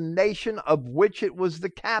 or the nation of which it was the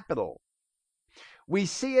capital. We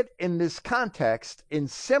see it in this context in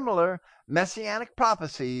similar messianic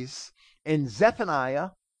prophecies in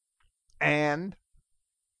Zephaniah and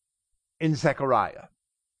in Zechariah.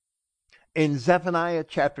 In Zephaniah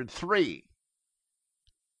chapter 3,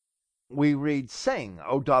 we read, Sing,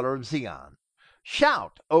 O daughter of Zion.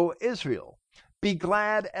 Shout, O Israel. Be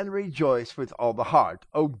glad and rejoice with all the heart,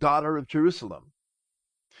 O daughter of Jerusalem.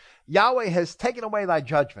 Yahweh has taken away thy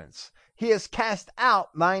judgments. He has cast out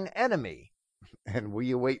thine enemy. And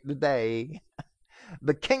we await the day.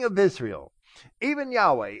 The King of Israel, even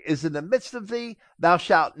Yahweh, is in the midst of thee. Thou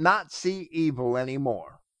shalt not see evil any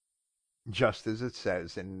more. Just as it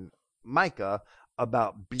says in Micah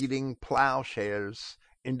about beating plowshares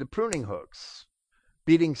into pruning hooks,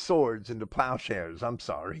 beating swords into plowshares. I'm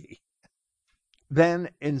sorry. Then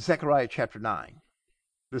in Zechariah chapter 9,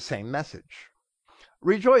 the same message.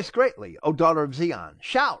 Rejoice greatly, O daughter of Zion.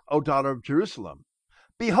 Shout, O daughter of Jerusalem.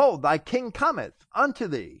 Behold, thy king cometh unto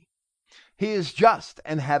thee. He is just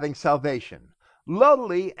and having salvation,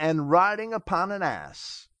 lowly and riding upon an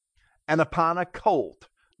ass, and upon a colt,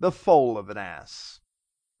 the foal of an ass.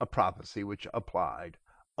 A prophecy which applied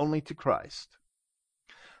only to Christ.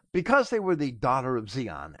 Because they were the daughter of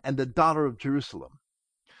Zion and the daughter of Jerusalem,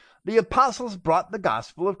 the apostles brought the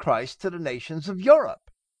gospel of Christ to the nations of Europe.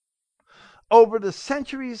 Over the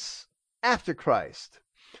centuries after Christ,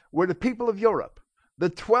 where the people of Europe, the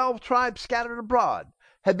 12 tribes scattered abroad,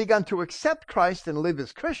 had begun to accept Christ and live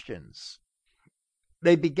as Christians,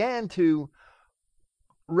 they began to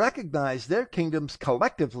recognize their kingdoms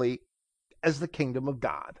collectively as the kingdom of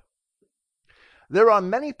God. There are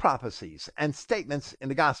many prophecies and statements in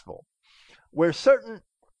the gospel where certain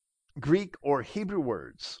Greek or Hebrew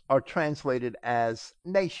words are translated as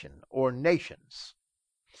nation or nations.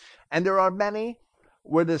 And there are many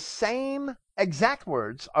where the same exact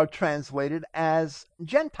words are translated as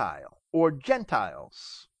Gentile or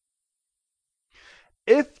Gentiles.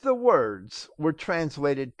 If the words were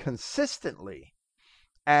translated consistently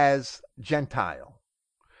as Gentile,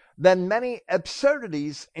 then many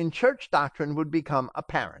absurdities in church doctrine would become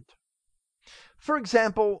apparent. For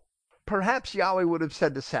example, perhaps Yahweh would have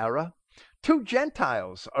said to Sarah, 2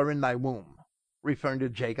 Gentiles are in thy womb, referring to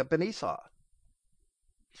Jacob and Esau.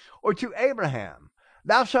 Or to Abraham,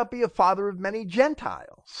 thou shalt be a father of many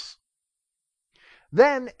Gentiles.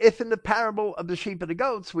 Then, if in the parable of the sheep and the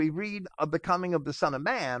goats we read of the coming of the Son of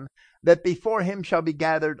Man, that before him shall be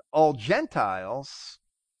gathered all Gentiles,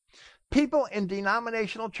 people in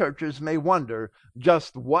denominational churches may wonder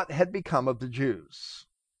just what had become of the Jews.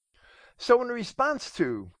 So in response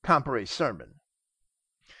to Comparet's sermon,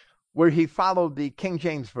 where he followed the King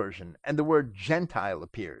James Version and the word Gentile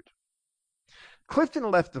appeared,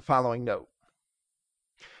 Clifton left the following note.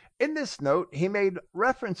 In this note, he made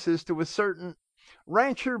references to a certain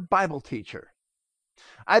rancher Bible teacher.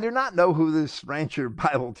 I do not know who this rancher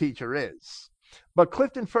Bible teacher is, but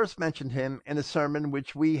Clifton first mentioned him in a sermon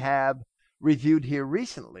which we have reviewed here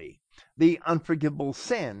recently, The Unforgivable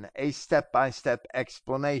Sin, a step-by-step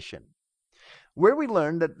explanation, where we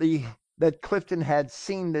learned that Clifton had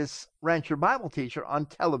seen this rancher Bible teacher on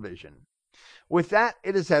television. With that,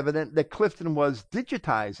 it is evident that Clifton was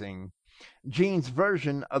digitizing Gene's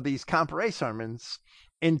version of these Comparet sermons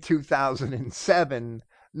in 2007,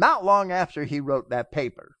 not long after he wrote that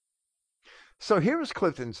paper. So here's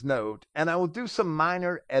Clifton's note, and I will do some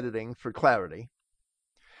minor editing for clarity.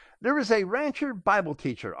 There is a rancher Bible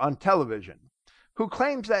teacher on television who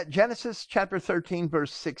claims that Genesis chapter 13,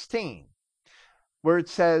 verse 16, where it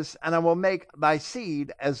says, "And I will make thy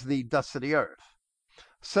seed as the dust of the earth,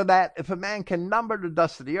 so that if a man can number the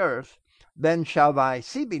dust of the earth, then shall thy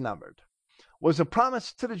seed be numbered," was a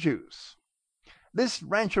promise to the Jews. This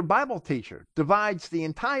rancher Bible teacher divides the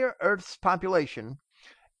entire earth's population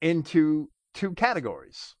into 2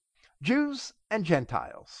 categories, Jews and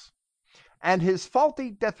Gentiles. And his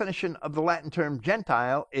faulty definition of the Latin term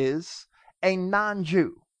Gentile is a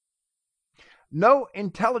non-Jew. No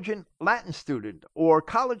intelligent Latin student or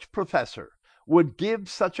college professor would give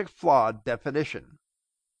such a flawed definition.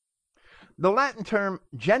 The Latin term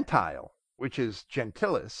Gentile, which is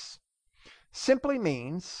gentilis, simply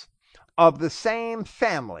means of the same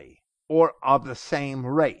family or of the same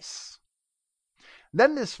race.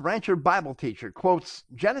 Then this rancher Bible teacher quotes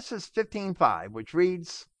Genesis 15:5, which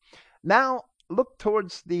reads, "Now look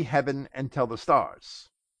towards the heaven and tell the stars,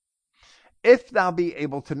 if thou be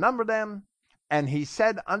able to number them. And he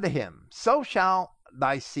said unto him, so shall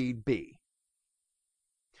thy seed be."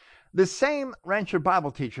 The same rancher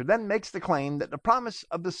Bible teacher then makes the claim that the promise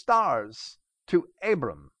of the stars to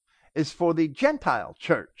Abram is for the Gentile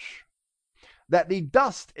church, that the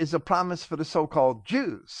dust is a promise for the so-called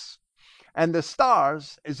Jews, and the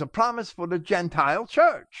stars is a promise for the Gentile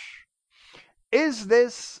church. Is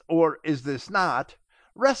this, or is this not,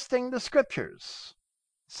 wresting the scriptures?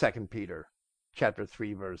 2 Peter chapter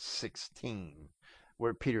 3, verse 16,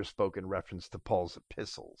 where Peter spoke in reference to Paul's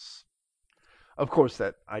epistles. Of course,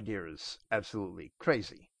 that idea is absolutely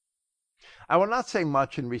crazy. I will not say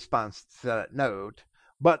much in response to that note,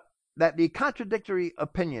 but that the contradictory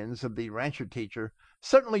opinions of the rancher teacher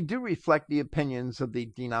certainly do reflect the opinions of the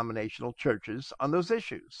denominational churches on those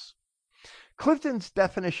issues. Clifton's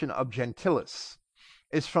definition of gentilis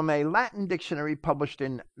is from a Latin dictionary published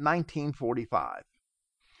in 1945.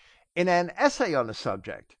 In an essay on the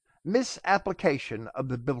subject, Misapplication of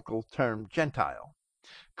the Biblical Term Gentile,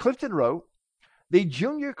 Clifton wrote, the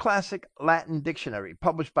Junior Classic Latin Dictionary,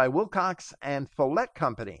 published by Wilcox and Follett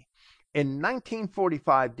Company in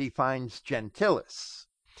 1945, defines gentilis,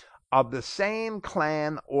 of the same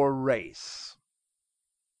clan or race.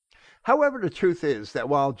 However, the truth is that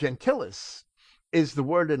while gentilis is the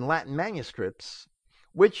word in Latin manuscripts,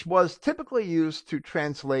 which was typically used to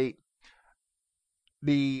translate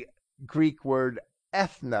the Greek word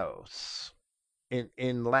ethnos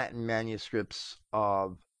in Latin manuscripts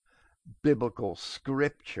of biblical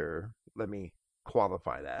scripture. Let me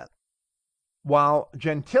qualify that. While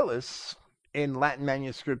gentilis in Latin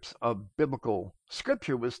manuscripts of biblical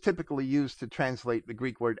scripture was typically used to translate the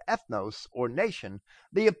Greek word ethnos or nation,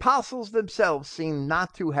 the apostles themselves seem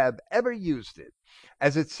not to have ever used it,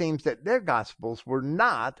 as it seems that their gospels were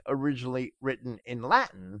not originally written in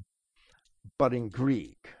Latin, but in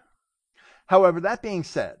Greek. However, that being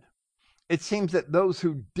said, it seems that those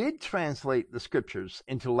who did translate the scriptures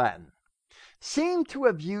into Latin seem to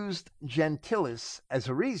have used gentilis as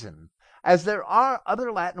a reason, as there are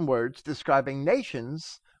other Latin words describing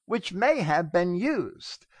nations which may have been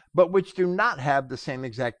used, but which do not have the same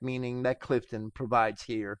exact meaning that Clifton provides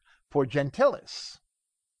here for gentilis.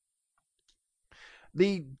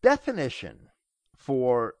 The definition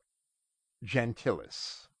for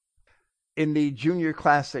gentilis in the Junior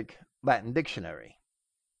Classic Latin Dictionary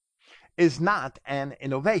is not an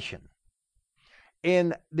innovation.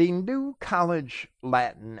 In the New College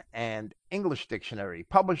Latin and English Dictionary,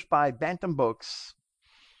 published by Bantam Books,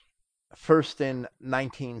 first in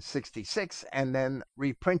 1966 and then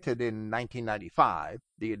reprinted in 1995,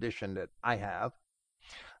 the edition that I have,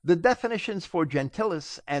 the definitions for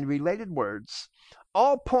gentilis and related words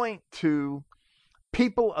all point to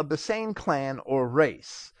people of the same clan or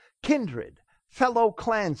race, kindred, fellow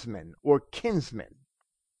clansmen, or kinsmen.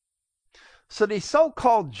 So the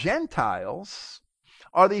so-called Gentiles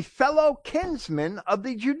are the fellow kinsmen of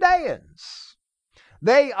the Judeans.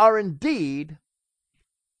 They are indeed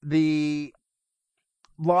the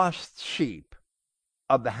lost sheep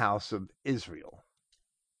of the house of Israel,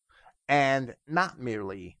 and not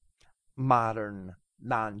merely modern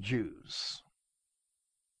non-Jews.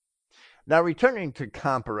 Now, returning to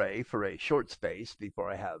Compere for a short space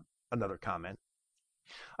before I have another comment.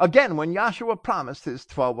 Again, when Yahshua promised his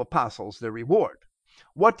 12 apostles their reward,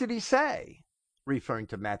 what did he say? Referring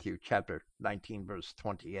to Matthew chapter 19, verse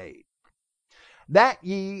 28. That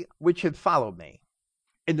ye which have followed me,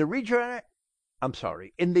 in the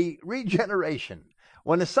regeneration,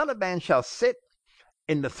 when the Son of Man shall sit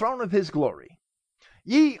in the throne of his glory,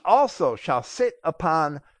 ye also shall sit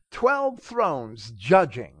upon 12 thrones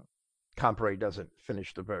judging. Compere doesn't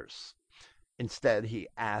finish the verse. Instead, he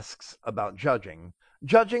asks about judging.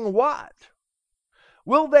 Judging what?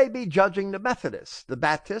 Will they be judging the Methodists, the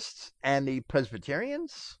Baptists, and the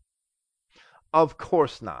Presbyterians? Of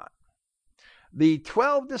course not. The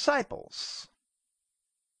 12 disciples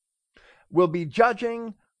will be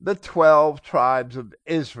judging the 12 tribes of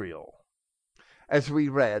Israel, as we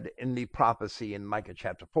read in the prophecy in Micah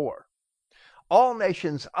chapter 4. All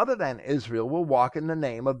nations other than Israel will walk in the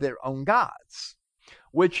name of their own gods,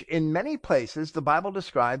 which in many places the Bible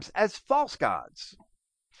describes as false gods.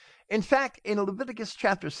 In fact, in Leviticus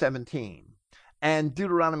chapter 17 and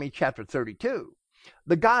Deuteronomy chapter 32,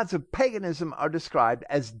 the gods of paganism are described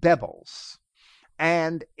as devils.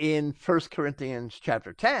 And in 1 Corinthians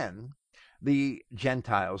chapter 10, the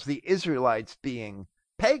Gentiles, the Israelites being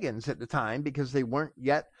pagans at the time because they weren't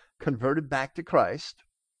yet converted back to Christ,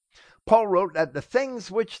 Paul wrote that the things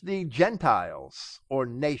which the Gentiles or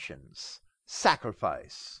nations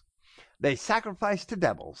sacrifice, they sacrifice to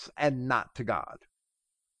devils and not to God.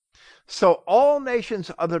 So all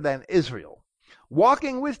nations other than Israel,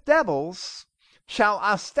 walking with devils, shall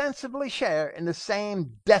ostensibly share in the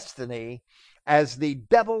same destiny as the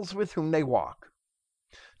devils with whom they walk.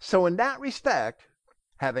 So in that respect,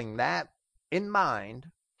 having that in mind,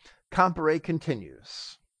 Compere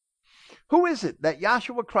continues. Who is it that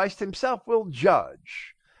Yahshua Christ himself will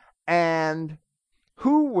judge, and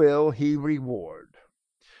who will he reward?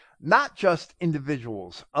 Not just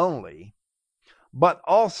individuals only, but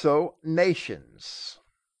also nations.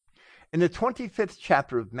 In the 25th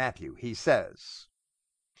chapter of Matthew, he says,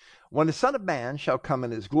 when the Son of Man shall come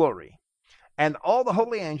in his glory, and all the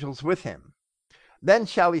holy angels with him, then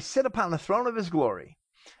shall he sit upon the throne of his glory,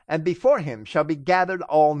 and before him shall be gathered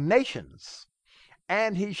all nations,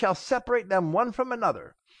 and he shall separate them one from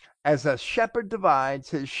another, as a shepherd divides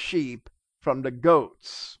his sheep from the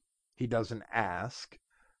goats. He doesn't ask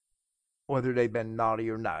whether they've been naughty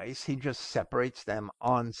or nice. He just separates them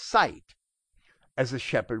on sight, as a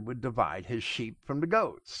shepherd would divide his sheep from the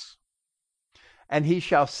goats. and he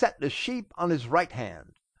shall set the sheep on his right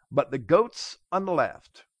hand, but the goats on the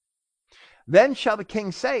left. Then shall the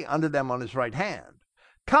king say unto them on his right hand,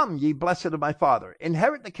 Come, ye blessed of my Father,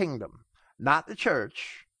 inherit the kingdom, not the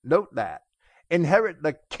church, note that, inherit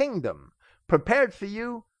the kingdom prepared for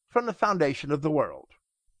you from the foundation of the world.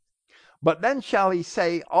 But then shall he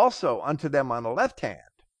say also unto them on the left hand,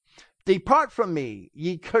 Depart from me,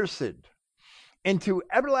 ye cursed, into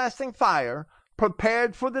everlasting fire,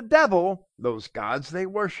 prepared for the devil, those gods they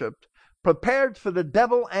worshipped, prepared for the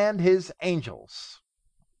devil and his angels.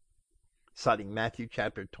 Citing Matthew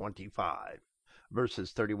chapter 25,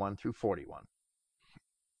 verses 31 through 41.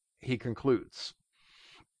 He concludes,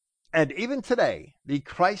 and even today, the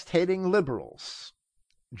Christ-hating liberals,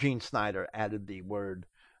 Gene Snyder added the word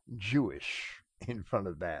Jewish in front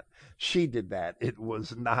of that. She did that. It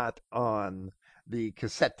was not on the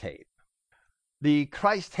cassette tape. The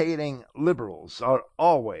Christ-hating liberals are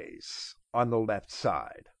always on the left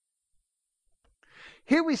side.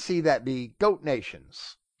 Here we see that the goat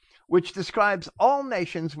nations, which describes all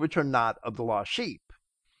nations which are not of the lost sheep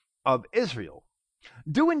of Israel,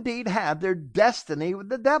 do indeed have their destiny with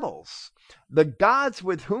the devils, the gods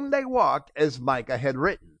with whom they walked, as Micah had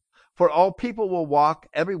written. For all people will walk,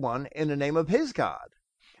 everyone, in the name of his God.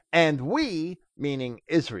 And we, meaning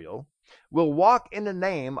Israel, will walk in the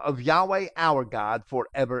name of Yahweh our God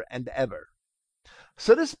forever and ever.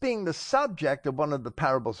 So this being the subject of one of the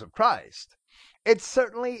parables of Christ, it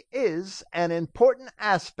certainly is an important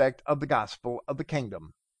aspect of the gospel of the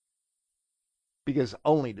kingdom. Because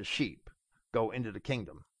only the sheep go into the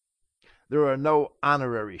kingdom. There are no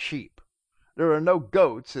honorary sheep. There are no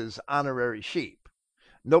goats as honorary sheep.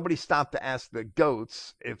 Nobody stopped to ask the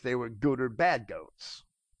goats if they were good or bad goats.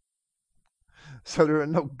 So there are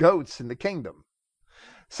no goats in the kingdom.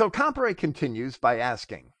 So Compere continues by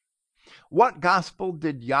asking, what gospel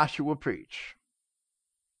did Yahshua preach?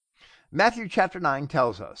 Matthew chapter 9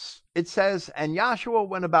 tells us, it says, And Yahshua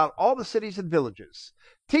went about all the cities and villages,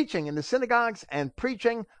 teaching in the synagogues and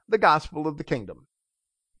preaching the gospel of the kingdom.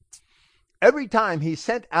 Every time he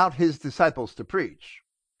sent out his disciples to preach,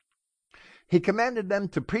 he commanded them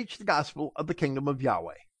to preach the gospel of the kingdom of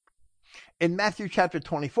Yahweh. In Matthew chapter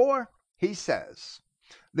 24, he says,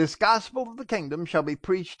 This gospel of the kingdom shall be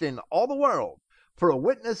preached in all the world for a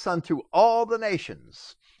witness unto all the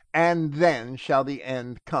nations, and then shall the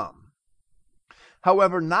end come.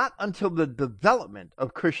 However, not until the development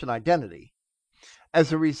of Christian identity,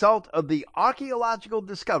 as a result of the archaeological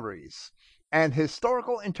discoveries and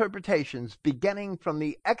historical interpretations beginning from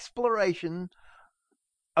the exploration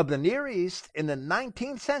of the Near East in the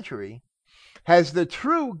 19th century, has the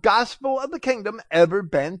true gospel of the kingdom ever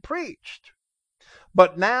been preached.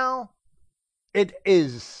 But now it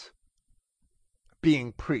is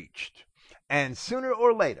being preached, and sooner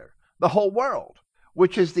or later the whole world,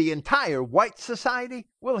 which is the entire white society,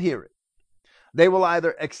 will hear it. They will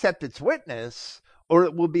either accept its witness or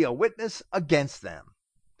it will be a witness against them.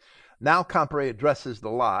 Now Compere addresses the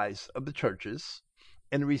lies of the churches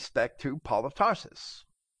in respect to Paul of Tarsus.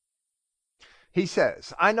 He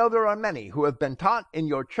says, I know there are many who have been taught in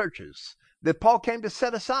your churches that Paul came to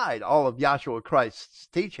set aside all of Yahshua Christ's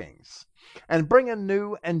teachings and bring a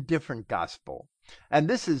new and different gospel. And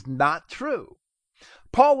this is not true.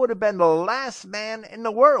 Paul would have been the last man in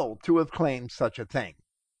the world to have claimed such a thing.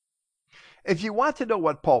 If you want to know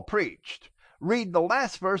what Paul preached, read the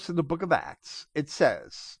last verse of the book of Acts. It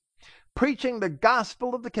says, preaching the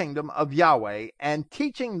gospel of the kingdom of Yahweh and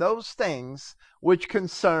teaching those things which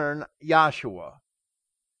concern Yahshua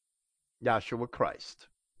Christ.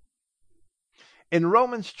 In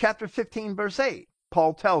Romans chapter 15, verse 8,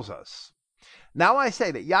 Paul tells us, Now I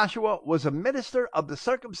say that Yahshua was a minister of the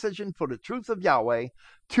circumcision for the truth of Yahweh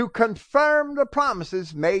to confirm the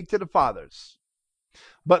promises made to the fathers.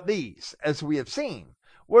 But these, as we have seen,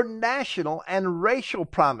 were national and racial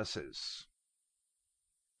promises.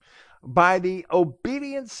 By the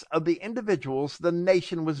obedience of the individuals, the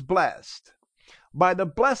nation was blessed. By the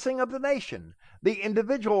blessing of the nation, the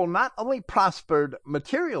individual not only prospered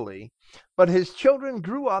materially, but his children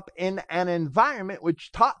grew up in an environment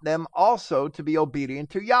which taught them also to be obedient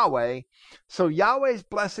to Yahweh, so Yahweh's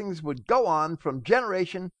blessings would go on from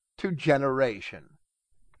generation to generation.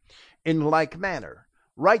 In like manner,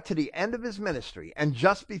 right to the end of his ministry, and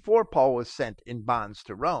just before Paul was sent in bonds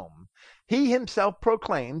to Rome, he himself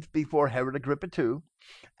proclaimed before Herod Agrippa II,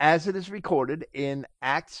 as it is recorded in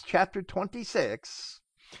Acts chapter 26,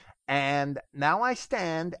 And now I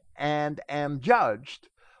stand and am judged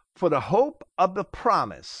for the hope of the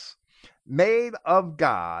promise made of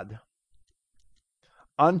God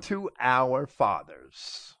unto our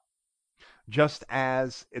fathers. just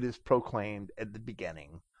as it is proclaimed at the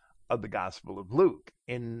beginning of the Gospel of Luke,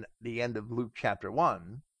 in the end of Luke chapter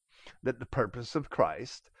 1, that the purpose of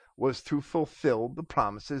Christ was to fulfill the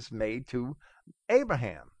promises made to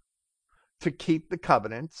Abraham, to keep the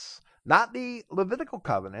covenants, not the Levitical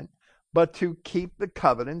covenant, but to keep the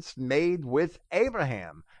covenants made with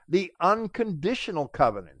Abraham, the unconditional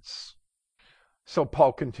covenants. So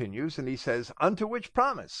Paul continues and he says, unto which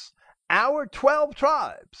promise our 12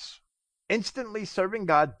 tribes, instantly serving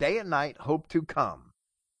God day and night, hope to come.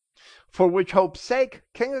 For which hope's sake,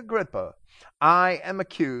 King Agrippa, I am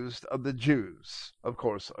accused of the Jews. Of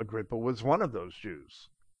course, Agrippa was one of those Jews.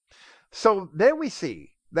 So there we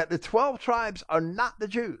see that the 12 tribes are not the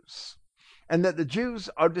Jews, and that the Jews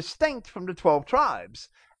are distinct from the 12 tribes.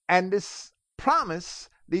 And these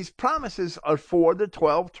promises are for the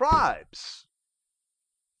 12 tribes.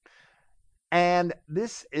 And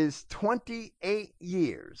this is 28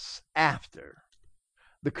 years after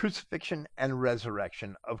the crucifixion and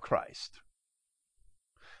resurrection of Christ.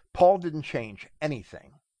 Paul didn't change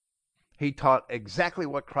anything. He taught exactly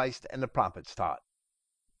what Christ and the prophets taught.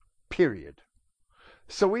 Period.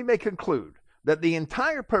 So we may conclude that the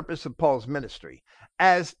entire purpose of Paul's ministry,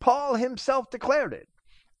 as Paul himself declared it,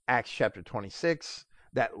 Acts chapter 26,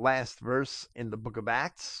 that last verse in the book of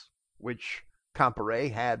Acts, which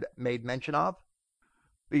Comparet had made mention of,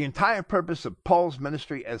 the entire purpose of Paul's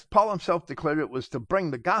ministry, as Paul himself declared it, was to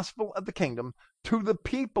bring the gospel of the kingdom to the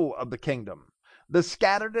people of the kingdom, the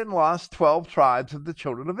scattered and lost 12 tribes of the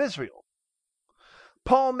children of Israel.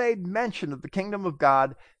 Paul made mention of the kingdom of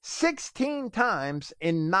God 16 times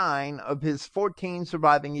in 9 of his 14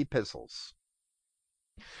 surviving epistles.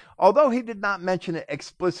 Although he did not mention it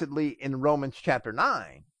explicitly in Romans chapter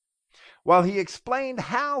 9, while he explained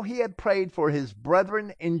how he had prayed for his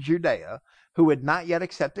brethren in Judea who had not yet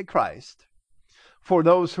accepted Christ, for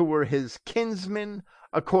those who were his kinsmen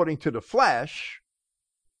according to the flesh,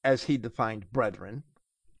 as he defined brethren,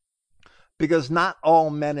 because not all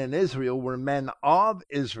men in Israel were men of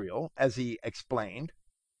Israel, as he explained,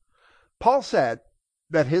 Paul said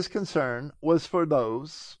that his concern was for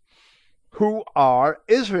those who are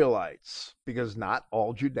Israelites, because not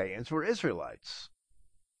all Judeans were Israelites,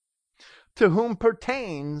 to whom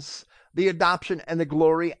pertains the adoption and the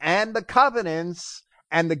glory and the covenants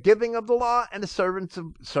and the giving of the law and the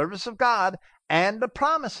service of God and the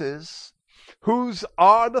promises, whose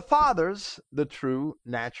are the fathers, the true,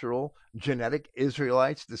 natural, genetic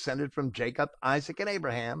Israelites descended from Jacob, Isaac, and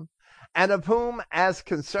Abraham, and of whom, as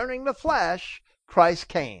concerning the flesh, Christ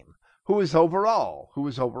came, who is over all. Who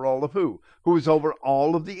is over all of who? Who is over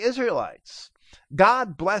all of the Israelites.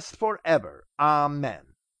 God blessed forever. Amen.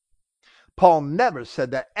 Paul never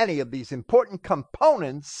said that any of these important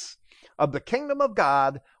components of the kingdom of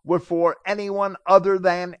God were for anyone other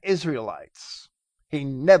than Israelites. He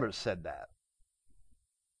never said that.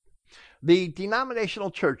 The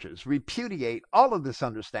denominational churches repudiate all of this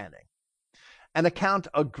understanding and account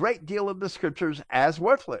a great deal of the scriptures as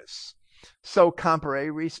worthless. So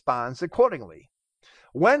Comparet responds accordingly.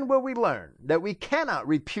 When will we learn that we cannot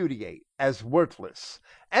repudiate as worthless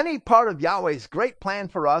any part of Yahweh's great plan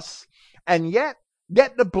for us and yet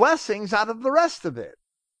get the blessings out of the rest of it?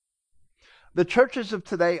 The churches of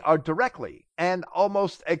today are directly and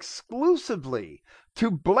almost exclusively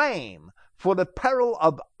to blame for the peril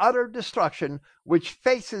of utter destruction which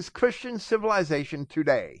faces Christian civilization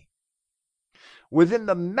today. Within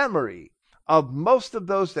the memory of most of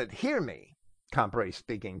those that hear me, Comparet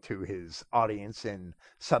speaking to his audience in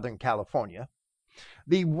Southern California,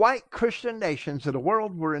 the white Christian nations of the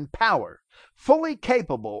world were in power, fully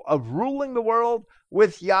capable of ruling the world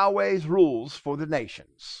with Yahweh's rules for the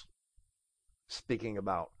nations. Speaking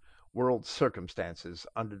about world circumstances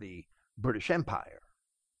under the British Empire.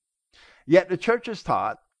 Yet the churches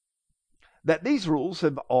taught that these rules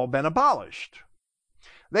have all been abolished.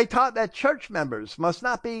 They taught that church members must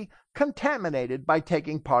not be contaminated by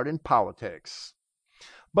taking part in politics,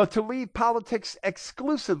 but to leave politics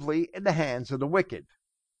exclusively in the hands of the wicked.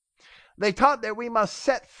 They taught that we must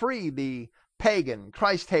set free the pagan,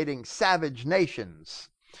 Christ-hating, savage nations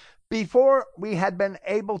before we had been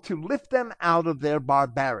able to lift them out of their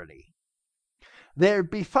barbarity. Their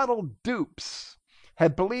befuddled dupes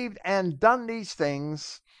had believed and done these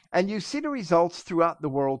things, and you see the results throughout the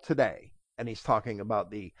world today. And he's talking about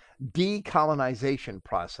the decolonization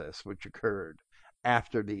process which occurred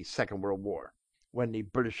after the Second World War, when the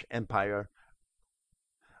British Empire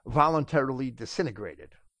voluntarily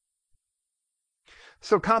disintegrated.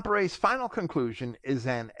 So Comparet's final conclusion is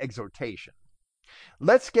an exhortation.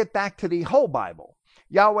 Let's get back to the whole Bible,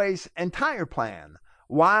 Yahweh's entire plan,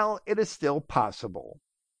 while it is still possible.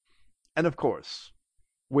 And of course,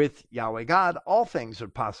 with Yahweh God, all things are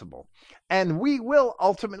possible. And we will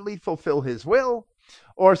ultimately fulfill his will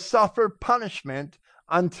or suffer punishment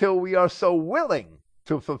until we are so willing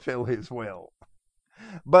to fulfill his will.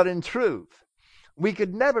 But in truth, we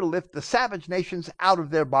could never lift the savage nations out of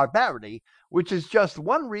their barbarity, which is just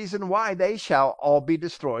one reason why they shall all be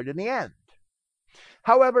destroyed in the end.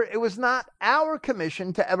 However, it was not our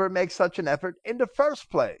commission to ever make such an effort in the first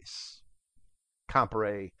place.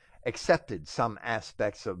 Comparet accepted some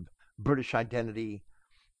aspects of British identity,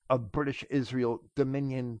 of British Israel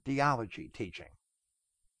dominion theology teaching.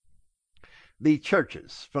 The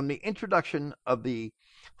churches, from the introduction of the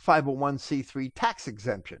 501c3 tax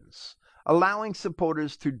exemptions, allowing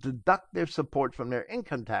supporters to deduct their support from their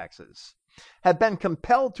income taxes, have been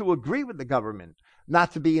compelled to agree with the government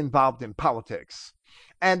not to be involved in politics,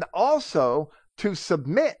 and also to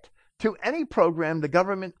submit to any program the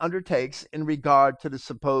government undertakes in regard to the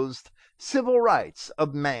supposed civil rights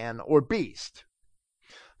of man or beast.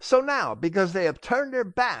 So now, because they have turned their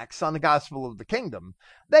backs on the gospel of the kingdom,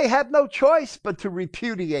 they have no choice but to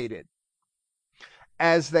repudiate it,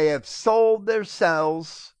 as they have sold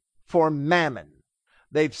themselves for mammon.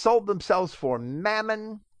 They've sold themselves for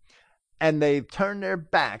mammon, and they've turned their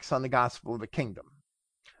backs on the gospel of the kingdom.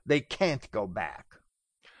 They can't go back.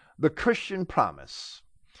 The Christian promise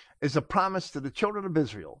is a promise to the children of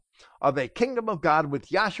Israel of a kingdom of God with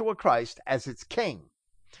Yahshua Christ as its king.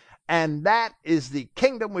 And that is the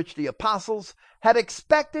kingdom which the apostles had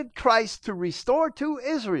expected Christ to restore to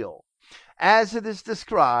Israel, as it is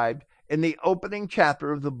described in the opening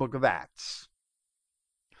chapter of the book of Acts.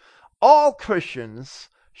 All Christians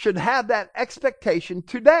should have that expectation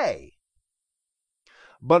today.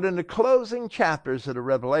 But in the closing chapters of the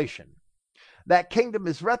Revelation, that kingdom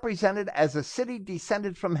is represented as a city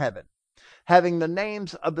descended from heaven, having the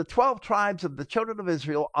names of the 12 tribes of the children of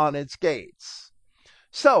Israel on its gates.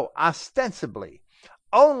 So, ostensibly,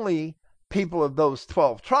 only people of those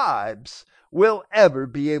 12 tribes will ever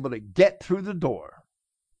be able to get through the door.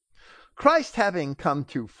 Christ having come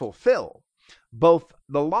to fulfill both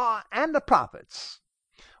the law and the prophets,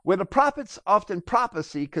 where the prophets often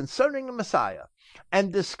prophesy concerning the Messiah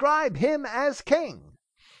and describe him as king,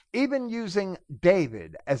 even using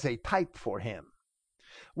David as a type for him.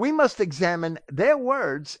 We must examine their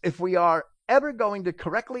words if we are ever going to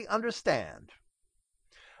correctly understand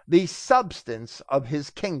the substance of his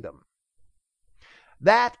kingdom.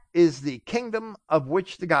 That is the kingdom of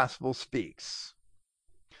which the gospel speaks,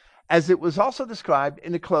 as it was also described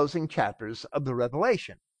in the closing chapters of the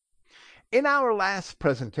Revelation. In our last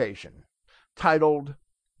presentation, titled,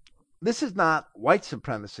 "This is not white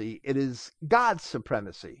supremacy, it is God's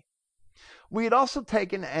supremacy," we had also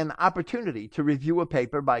taken an opportunity to review a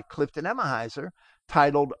paper by Clifton Emahiser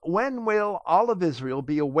titled, "When Will All of Israel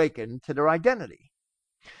Be Awakened to Their Identity?"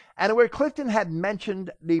 and where Clifton had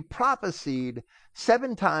mentioned the prophesied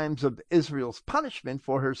 7 times of Israel's punishment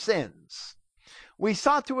for her sins. We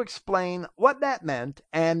sought to explain what that meant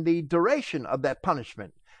and the duration of that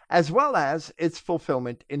punishment, as well as its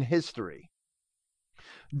fulfillment in history.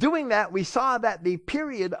 Doing that, we saw that the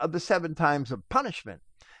period of the 7 times of punishment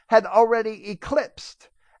had already eclipsed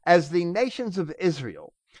as the nations of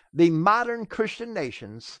Israel, the modern Christian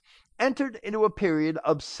nations, entered into a period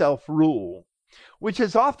of self-rule, which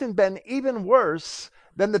has often been even worse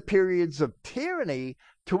than the periods of tyranny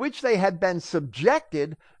to which they had been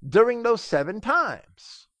subjected during those 7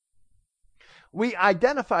 times. We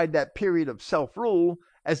identified that period of self-rule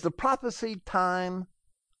as the prophesied time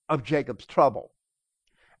of Jacob's trouble.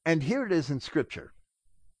 And here it is in Scripture,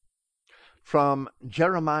 from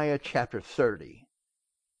Jeremiah chapter 30.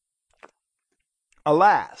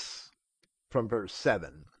 Alas, from verse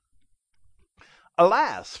 7.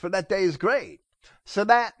 Alas, for that day is great, so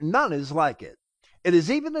that none is like it. It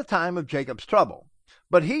is even the time of Jacob's trouble,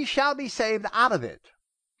 but he shall be saved out of it.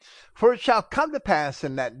 For it shall come to pass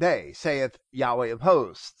in that day, saith Yahweh of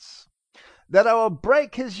hosts, that I will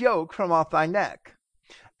break his yoke from off thy neck,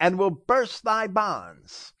 and will burst thy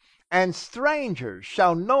bonds, and strangers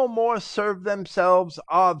shall no more serve themselves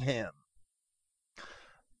of him.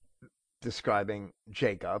 Describing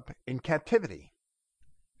Jacob in captivity.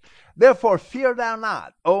 Therefore fear thou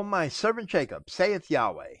not, O my servant Jacob, saith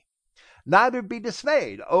Yahweh, neither be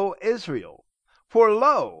dismayed, O Israel. For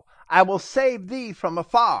lo, I will save thee from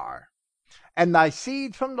afar, and thy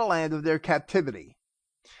seed from the land of their captivity.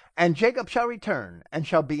 And Jacob shall return, and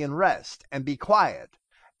shall be in rest, and be quiet,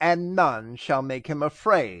 and none shall make him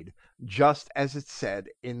afraid, just as it said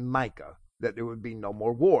in Micah, that there would be no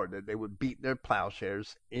more war, that they would beat their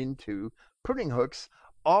plowshares into pruning hooks.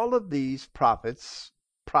 All of these prophets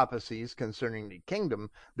prophecies concerning the kingdom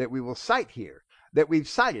that we will cite here, that we've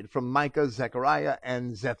cited from Micah, Zechariah,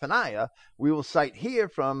 and Zephaniah, we will cite here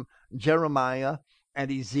from Jeremiah and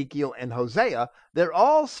Ezekiel and Hosea, they're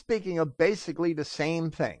all speaking of basically the same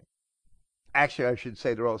thing. Actually, I should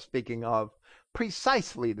say they're all speaking of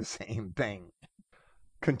precisely the same thing.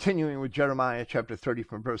 Continuing with Jeremiah chapter 30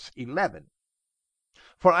 from verse 11.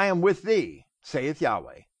 For I am with thee, saith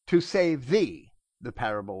Yahweh, to save thee. The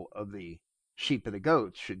parable of the sheep and the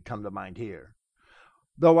goats should come to mind here.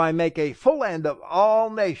 Though I make a full end of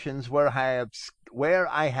all nations where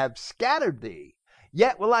I have scattered thee,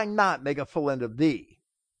 yet will I not make a full end of thee.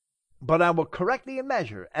 But I will correct thee in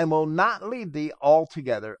measure, and will not leave thee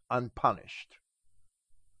altogether unpunished.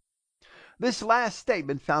 This last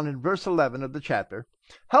statement, found in verse 11 of the chapter,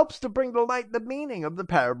 helps to bring to light the meaning of the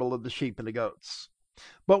parable of the sheep and the goats.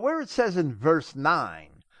 But where it says in verse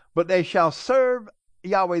 9, but they shall serve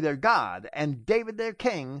Yahweh their God, and David their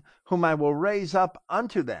king, whom I will raise up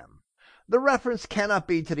unto them, the reference cannot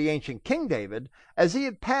be to the ancient King David, as he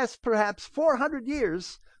had passed perhaps 400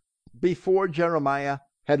 years before Jeremiah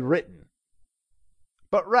had written.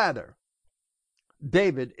 But rather,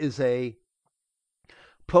 David is a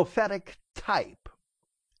prophetic type,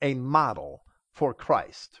 a model for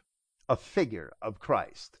Christ, a figure of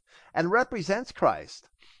Christ, and represents Christ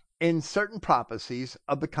in certain prophecies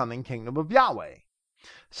of the coming kingdom of Yahweh.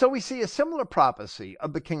 So we see a similar prophecy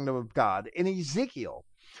of the kingdom of God in Ezekiel,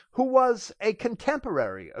 who was a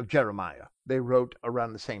contemporary of Jeremiah. They wrote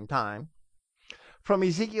around the same time. From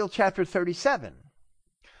Ezekiel chapter 37,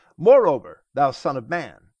 Moreover, thou son of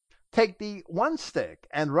man, take thee one stick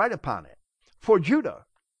and write upon it, for Judah,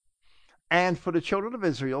 and for the children of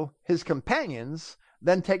Israel, his companions,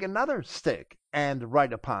 then take another stick and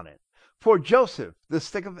write upon it, for Joseph, the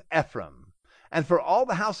stick of Ephraim, and for all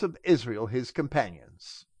the house of Israel, his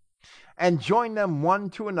companions, and join them one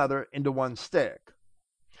to another into one stick,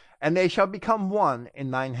 and they shall become one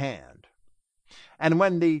in thine hand. And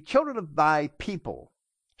when the children of thy people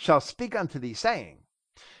shall speak unto thee, saying,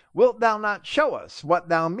 Wilt thou not show us what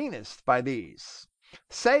thou meanest by these?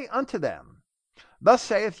 Say unto them, Thus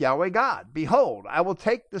saith Yahweh God, Behold, I will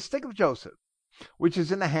take the stick of Joseph, which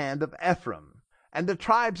is in the hand of Ephraim, and the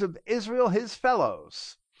tribes of Israel his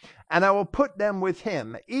fellows, and I will put them with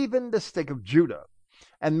him, even the stick of Judah,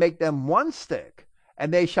 and make them one stick,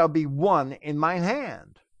 and they shall be one in mine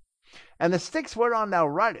hand. And the sticks whereon thou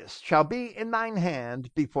writest shall be in thine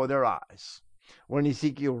hand before their eyes. When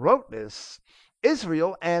Ezekiel wrote this,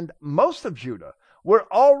 Israel and most of Judah were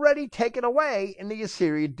already taken away in the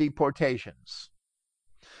Assyrian deportations.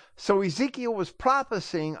 So Ezekiel was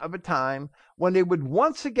prophesying of a time when they would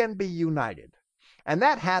once again be united. And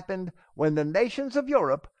that happened when the nations of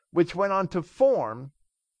Europe, which went on to form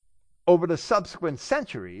over the subsequent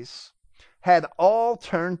centuries, had all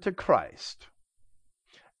turned to Christ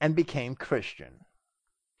and became Christian.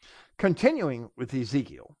 Continuing with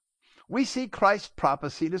Ezekiel, we see Christ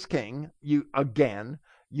prophesied as king, again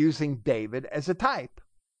using David as a type,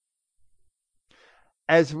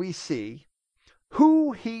 as we see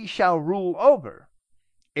who he shall rule over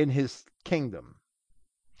in his kingdom,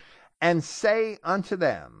 and say unto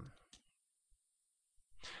them,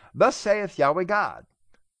 Thus saith Yahweh God,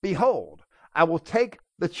 Behold, I will take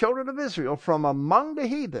the children of Israel from among the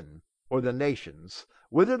heathen, or the nations,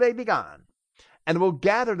 whither they be gone, and will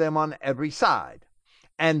gather them on every side,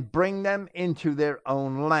 and bring them into their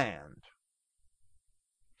own land.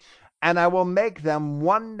 And I will make them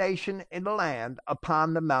one nation in the land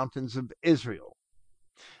upon the mountains of Israel.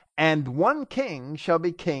 And one king shall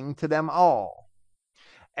be king to them all.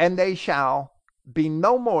 And they shall be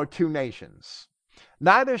no more two nations,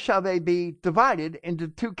 neither shall they be divided into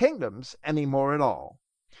two kingdoms any more at all.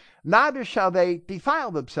 Neither shall they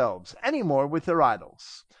defile themselves any more with their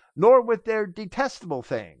idols, nor with their detestable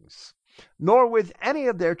things, nor with any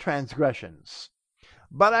of their transgressions.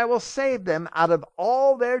 But I will save them out of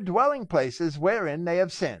all their dwelling places wherein they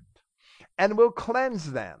have sinned, and will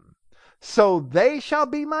cleanse them. So they shall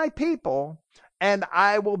be my people, and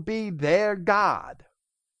I will be their God.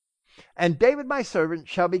 And David my servant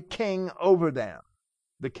shall be king over them.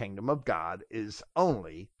 The kingdom of God is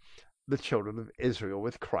only the children of Israel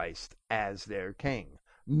with Christ as their king.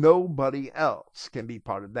 Nobody else can be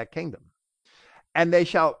part of that kingdom. And they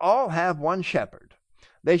shall all have one shepherd.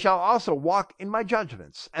 They shall also walk in my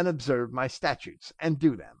judgments, and observe my statutes, and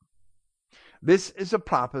do them. This is a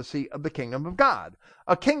prophecy of the kingdom of God,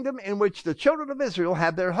 a kingdom in which the children of Israel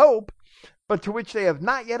have their hope, but to which they have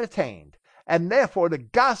not yet attained. And therefore the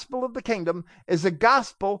gospel of the kingdom is a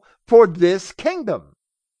gospel for this kingdom.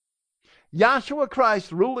 Yahshua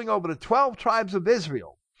Christ ruling over the 12 tribes of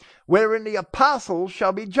Israel wherein the apostles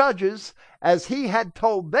shall be judges, as he had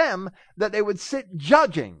told them that they would sit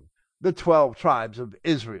judging the 12 tribes of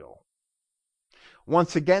Israel.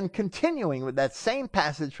 Once again, continuing with that same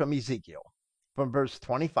passage from Ezekiel, from verse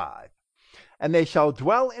 25. And they shall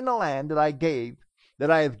dwell in the land that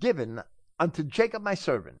I have given unto Jacob my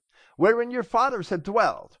servant, wherein your fathers have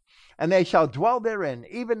dwelt, and they shall dwell therein,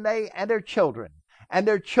 even they and their children, and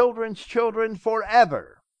their children's children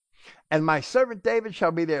forever. And my servant David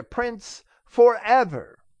shall be their prince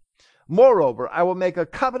forever. Moreover, I will make a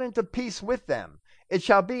covenant of peace with them. It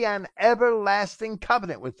shall be an everlasting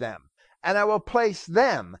covenant with them. And I will place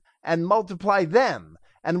them and multiply them,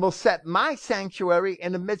 and will set my sanctuary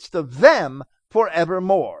in the midst of them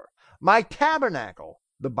forevermore. My tabernacle,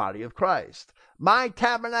 the body of Christ, my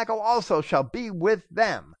tabernacle also shall be with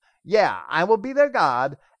them. Yeah, I will be their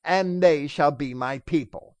God, and they shall be my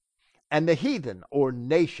people. And the heathen, or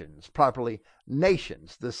nations, properly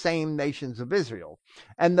nations, the same nations of Israel,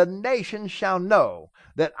 and the nations shall know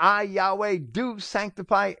that I, Yahweh, do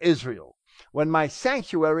sanctify Israel, when my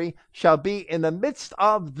sanctuary shall be in the midst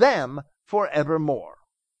of them forevermore.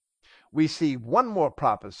 We see one more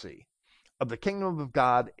prophecy of the kingdom of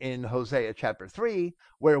God in Hosea chapter 3,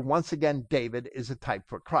 where once again David is a type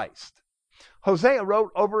for Christ. Hosea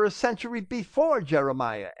wrote over a century before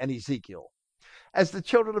Jeremiah and Ezekiel, as the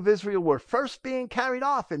children of Israel were first being carried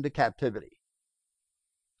off into captivity.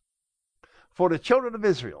 For the children of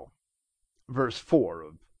Israel, verse 4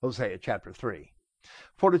 of Hosea chapter 3,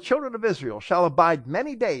 for the children of Israel shall abide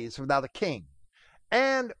many days without a king,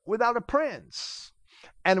 and without a prince,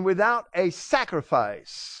 and without a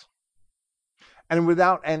sacrifice, and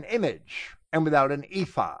without an image, and without an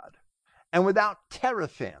ephod, and without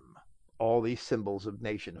teraphim, all these symbols of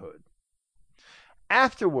nationhood.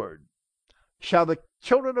 Afterward shall the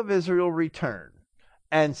children of Israel return,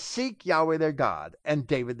 and seek Yahweh their God, and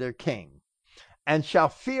David their king, and shall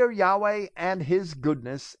fear Yahweh and his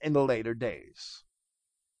goodness in the later days.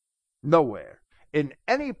 Nowhere in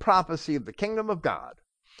any prophecy of the kingdom of God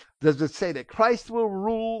does it say that Christ will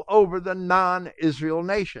rule over the non-Israel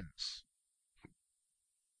nations.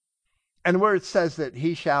 And where it says that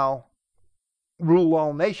he shall rule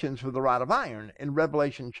all nations with a rod of iron in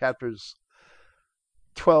Revelation chapters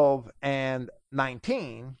 12 and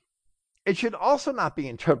 19, it should also not be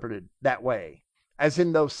interpreted that way, as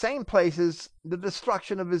in those same places the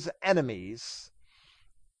destruction of his enemies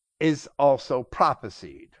is also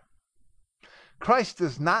prophesied. Christ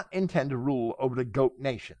does not intend to rule over the goat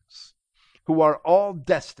nations, who are all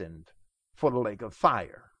destined for the lake of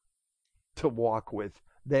fire, to walk with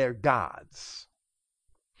their gods.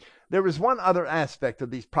 There is one other aspect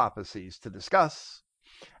of these prophecies to discuss,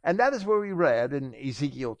 and that is where we read in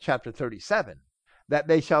Ezekiel chapter 37, that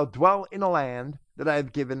they shall dwell in a land that I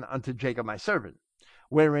have given unto Jacob my servant,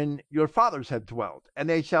 wherein your fathers have dwelt, and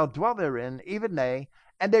they shall dwell therein, even they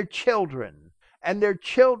and their children, and their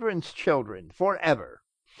children's children forever.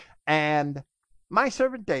 And my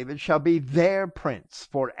servant David shall be their prince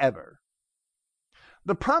forever.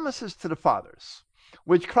 The promises to the fathers,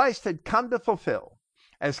 which Christ had come to fulfill,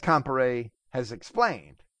 as Campere has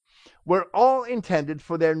explained, were all intended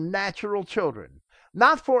for their natural children,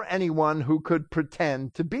 not for anyone who could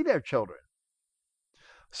pretend to be their children.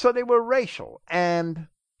 So they were racial and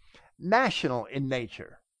national in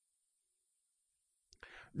nature.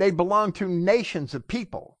 They belong to nations of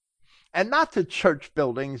people, and not to church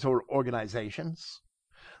buildings or organizations.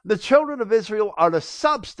 The children of Israel are the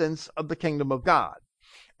substance of the kingdom of God,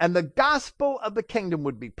 and the gospel of the kingdom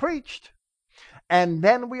would be preached. And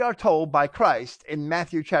then we are told by Christ in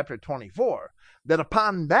Matthew chapter 24 that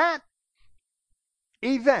upon that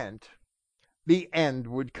event, the end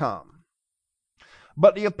would come.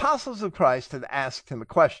 But the apostles of Christ had asked him a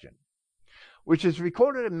question, which is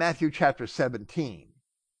recorded in Matthew chapter 17.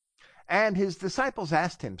 And his disciples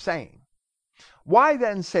asked him, saying, why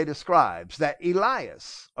then say the scribes that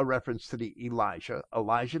Elias, a reference to the Elijah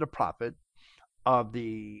the prophet of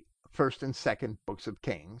the first and second books of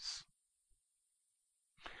Kings,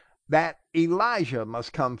 that Elijah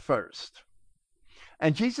must come first?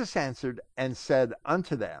 And Jesus answered and said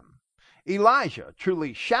unto them, Elijah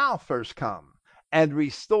truly shall first come and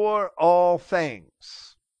restore all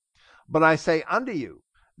things. But I say unto you,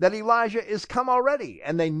 that Elijah is come already,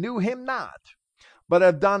 and they knew him not, but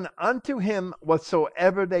have done unto him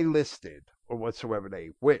whatsoever they listed, or whatsoever they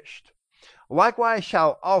wished. Likewise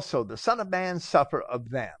shall also the Son of Man suffer of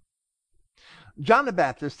them. John the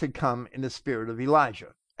Baptist had come in the spirit of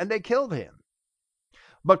Elijah, and they killed him.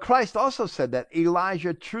 But Christ also said that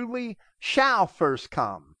Elijah truly shall first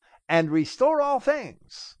come and restore all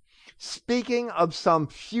things, speaking of some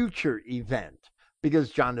future event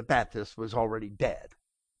because John the Baptist was already dead.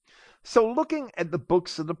 So looking at the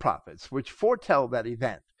books of the prophets, which foretell that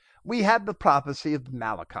event, we have the prophecy of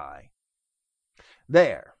Malachi.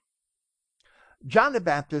 There, John the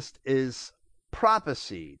Baptist is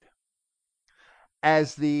prophesied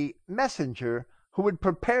as the messenger who would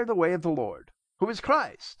prepare the way of the Lord, who is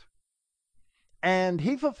Christ. And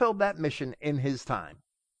he fulfilled that mission in his time.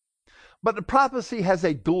 But the prophecy has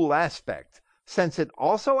a dual aspect, since it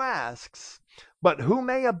also asks, "But who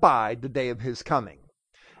may abide the day of his coming?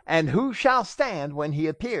 And who shall stand when he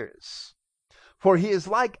appears? For he is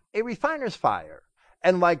like a refiner's fire,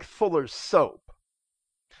 and like fuller's soap."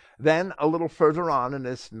 Then, a little further on in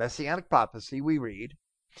this messianic prophecy, we read,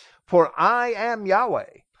 "For I am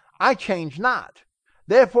Yahweh, I change not.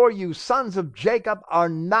 Therefore you sons of Jacob are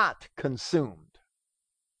not consumed.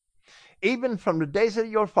 Even from the days of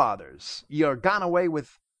your fathers ye are gone away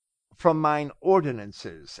from mine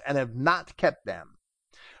ordinances, and have not kept them.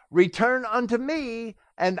 Return unto me,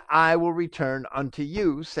 and I will return unto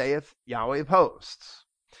you, saith Yahweh of hosts.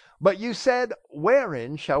 But you said,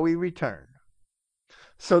 wherein shall we return?"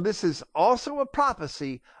 So this is also a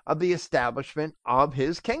prophecy of the establishment of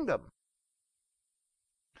his kingdom.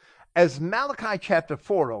 As Malachi chapter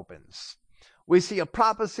 4 opens, we see a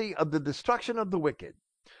prophecy of the destruction of the wicked,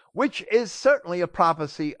 which is certainly a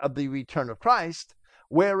prophecy of the return of Christ,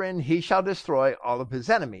 wherein he shall destroy all of his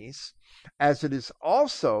enemies, as it is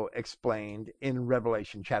also explained in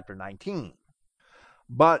Revelation chapter 19.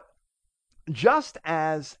 But just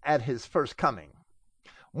as at his first coming,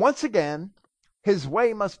 once again, his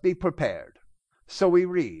way must be prepared. So we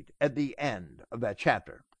read at the end of that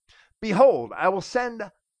chapter, "Behold, I will send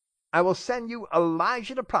you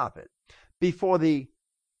Elijah the prophet before the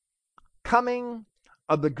coming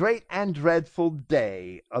of the great and dreadful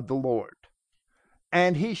day of the Lord.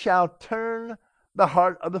 And he shall turn the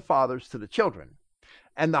heart of the fathers to the children,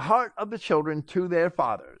 and the heart of the children to their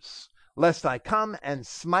fathers, lest I come and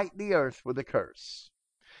smite the earth with a curse."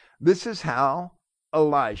 This is how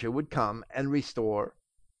Elijah would come and restore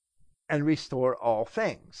all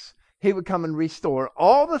things. He would come and restore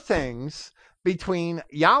all the things between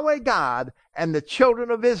Yahweh God and the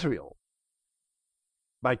children of Israel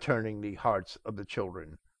by turning the hearts of the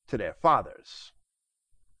children to their fathers.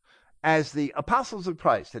 As the apostles of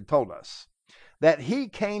Christ had told us, that he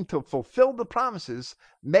came to fulfill the promises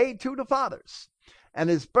made to the fathers. And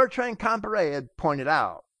as Bertrand Comparet had pointed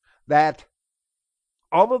out, that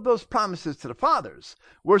all of those promises to the fathers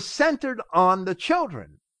were centered on the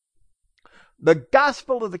children. The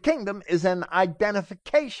gospel of the kingdom is an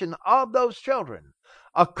identification of those children,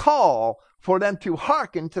 a call for them to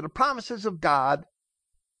hearken to the promises of God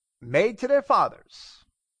made to their fathers,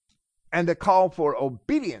 and a call for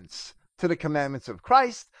obedience to the commandments of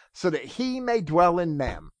Christ so that he may dwell in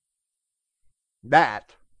them.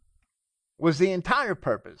 That was the entire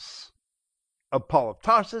purpose of Paul of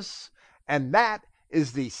Tarsus, and that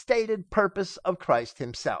is the stated purpose of Christ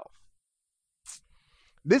himself.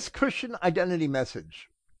 This Christian identity message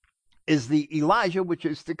is the Elijah which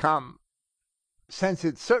is to come, since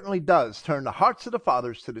it certainly does turn the hearts of the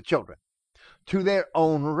fathers to the children, to their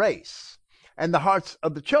own race, and the hearts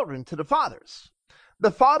of the children to the fathers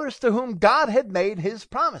to whom God had made his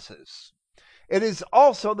promises. It is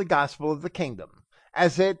also the gospel of the kingdom,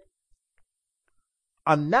 as it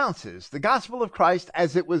announces the gospel of Christ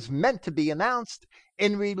as it was meant to be announced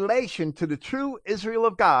in relation to the true Israel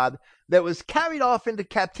of God that was carried off into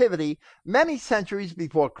captivity many centuries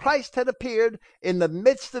before Christ had appeared in the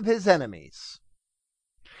midst of his enemies.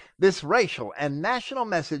 This racial and national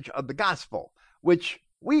message of the gospel, which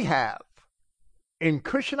we have in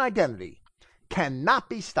Christian identity, cannot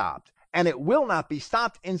be stopped, and it will not be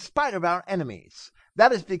stopped in spite of our enemies.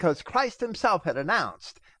 That is because Christ himself had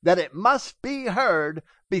announced that it must be heard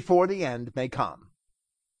before the end may come.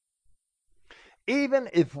 Even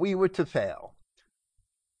if we were to fail,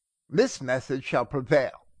 this message shall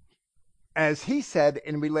prevail. As he said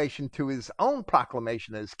in relation to his own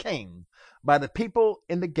proclamation as king by the people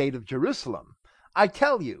in the gate of Jerusalem, "I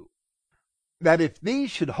tell you that if these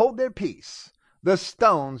should hold their peace, the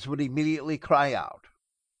stones would immediately cry out."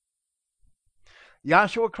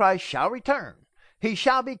 Yahshua Christ shall return. He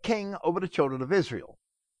shall be king over the children of Israel.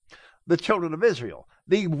 The children of Israel,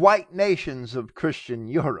 the white nations of Christian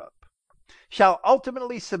Europe, shall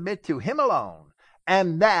ultimately submit to him alone,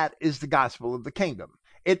 and that is the gospel of the kingdom.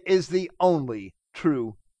 It is the only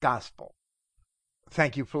true gospel.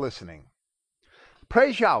 Thank you for listening.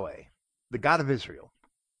 Praise Yahweh, the God of Israel,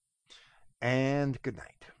 and good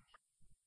night.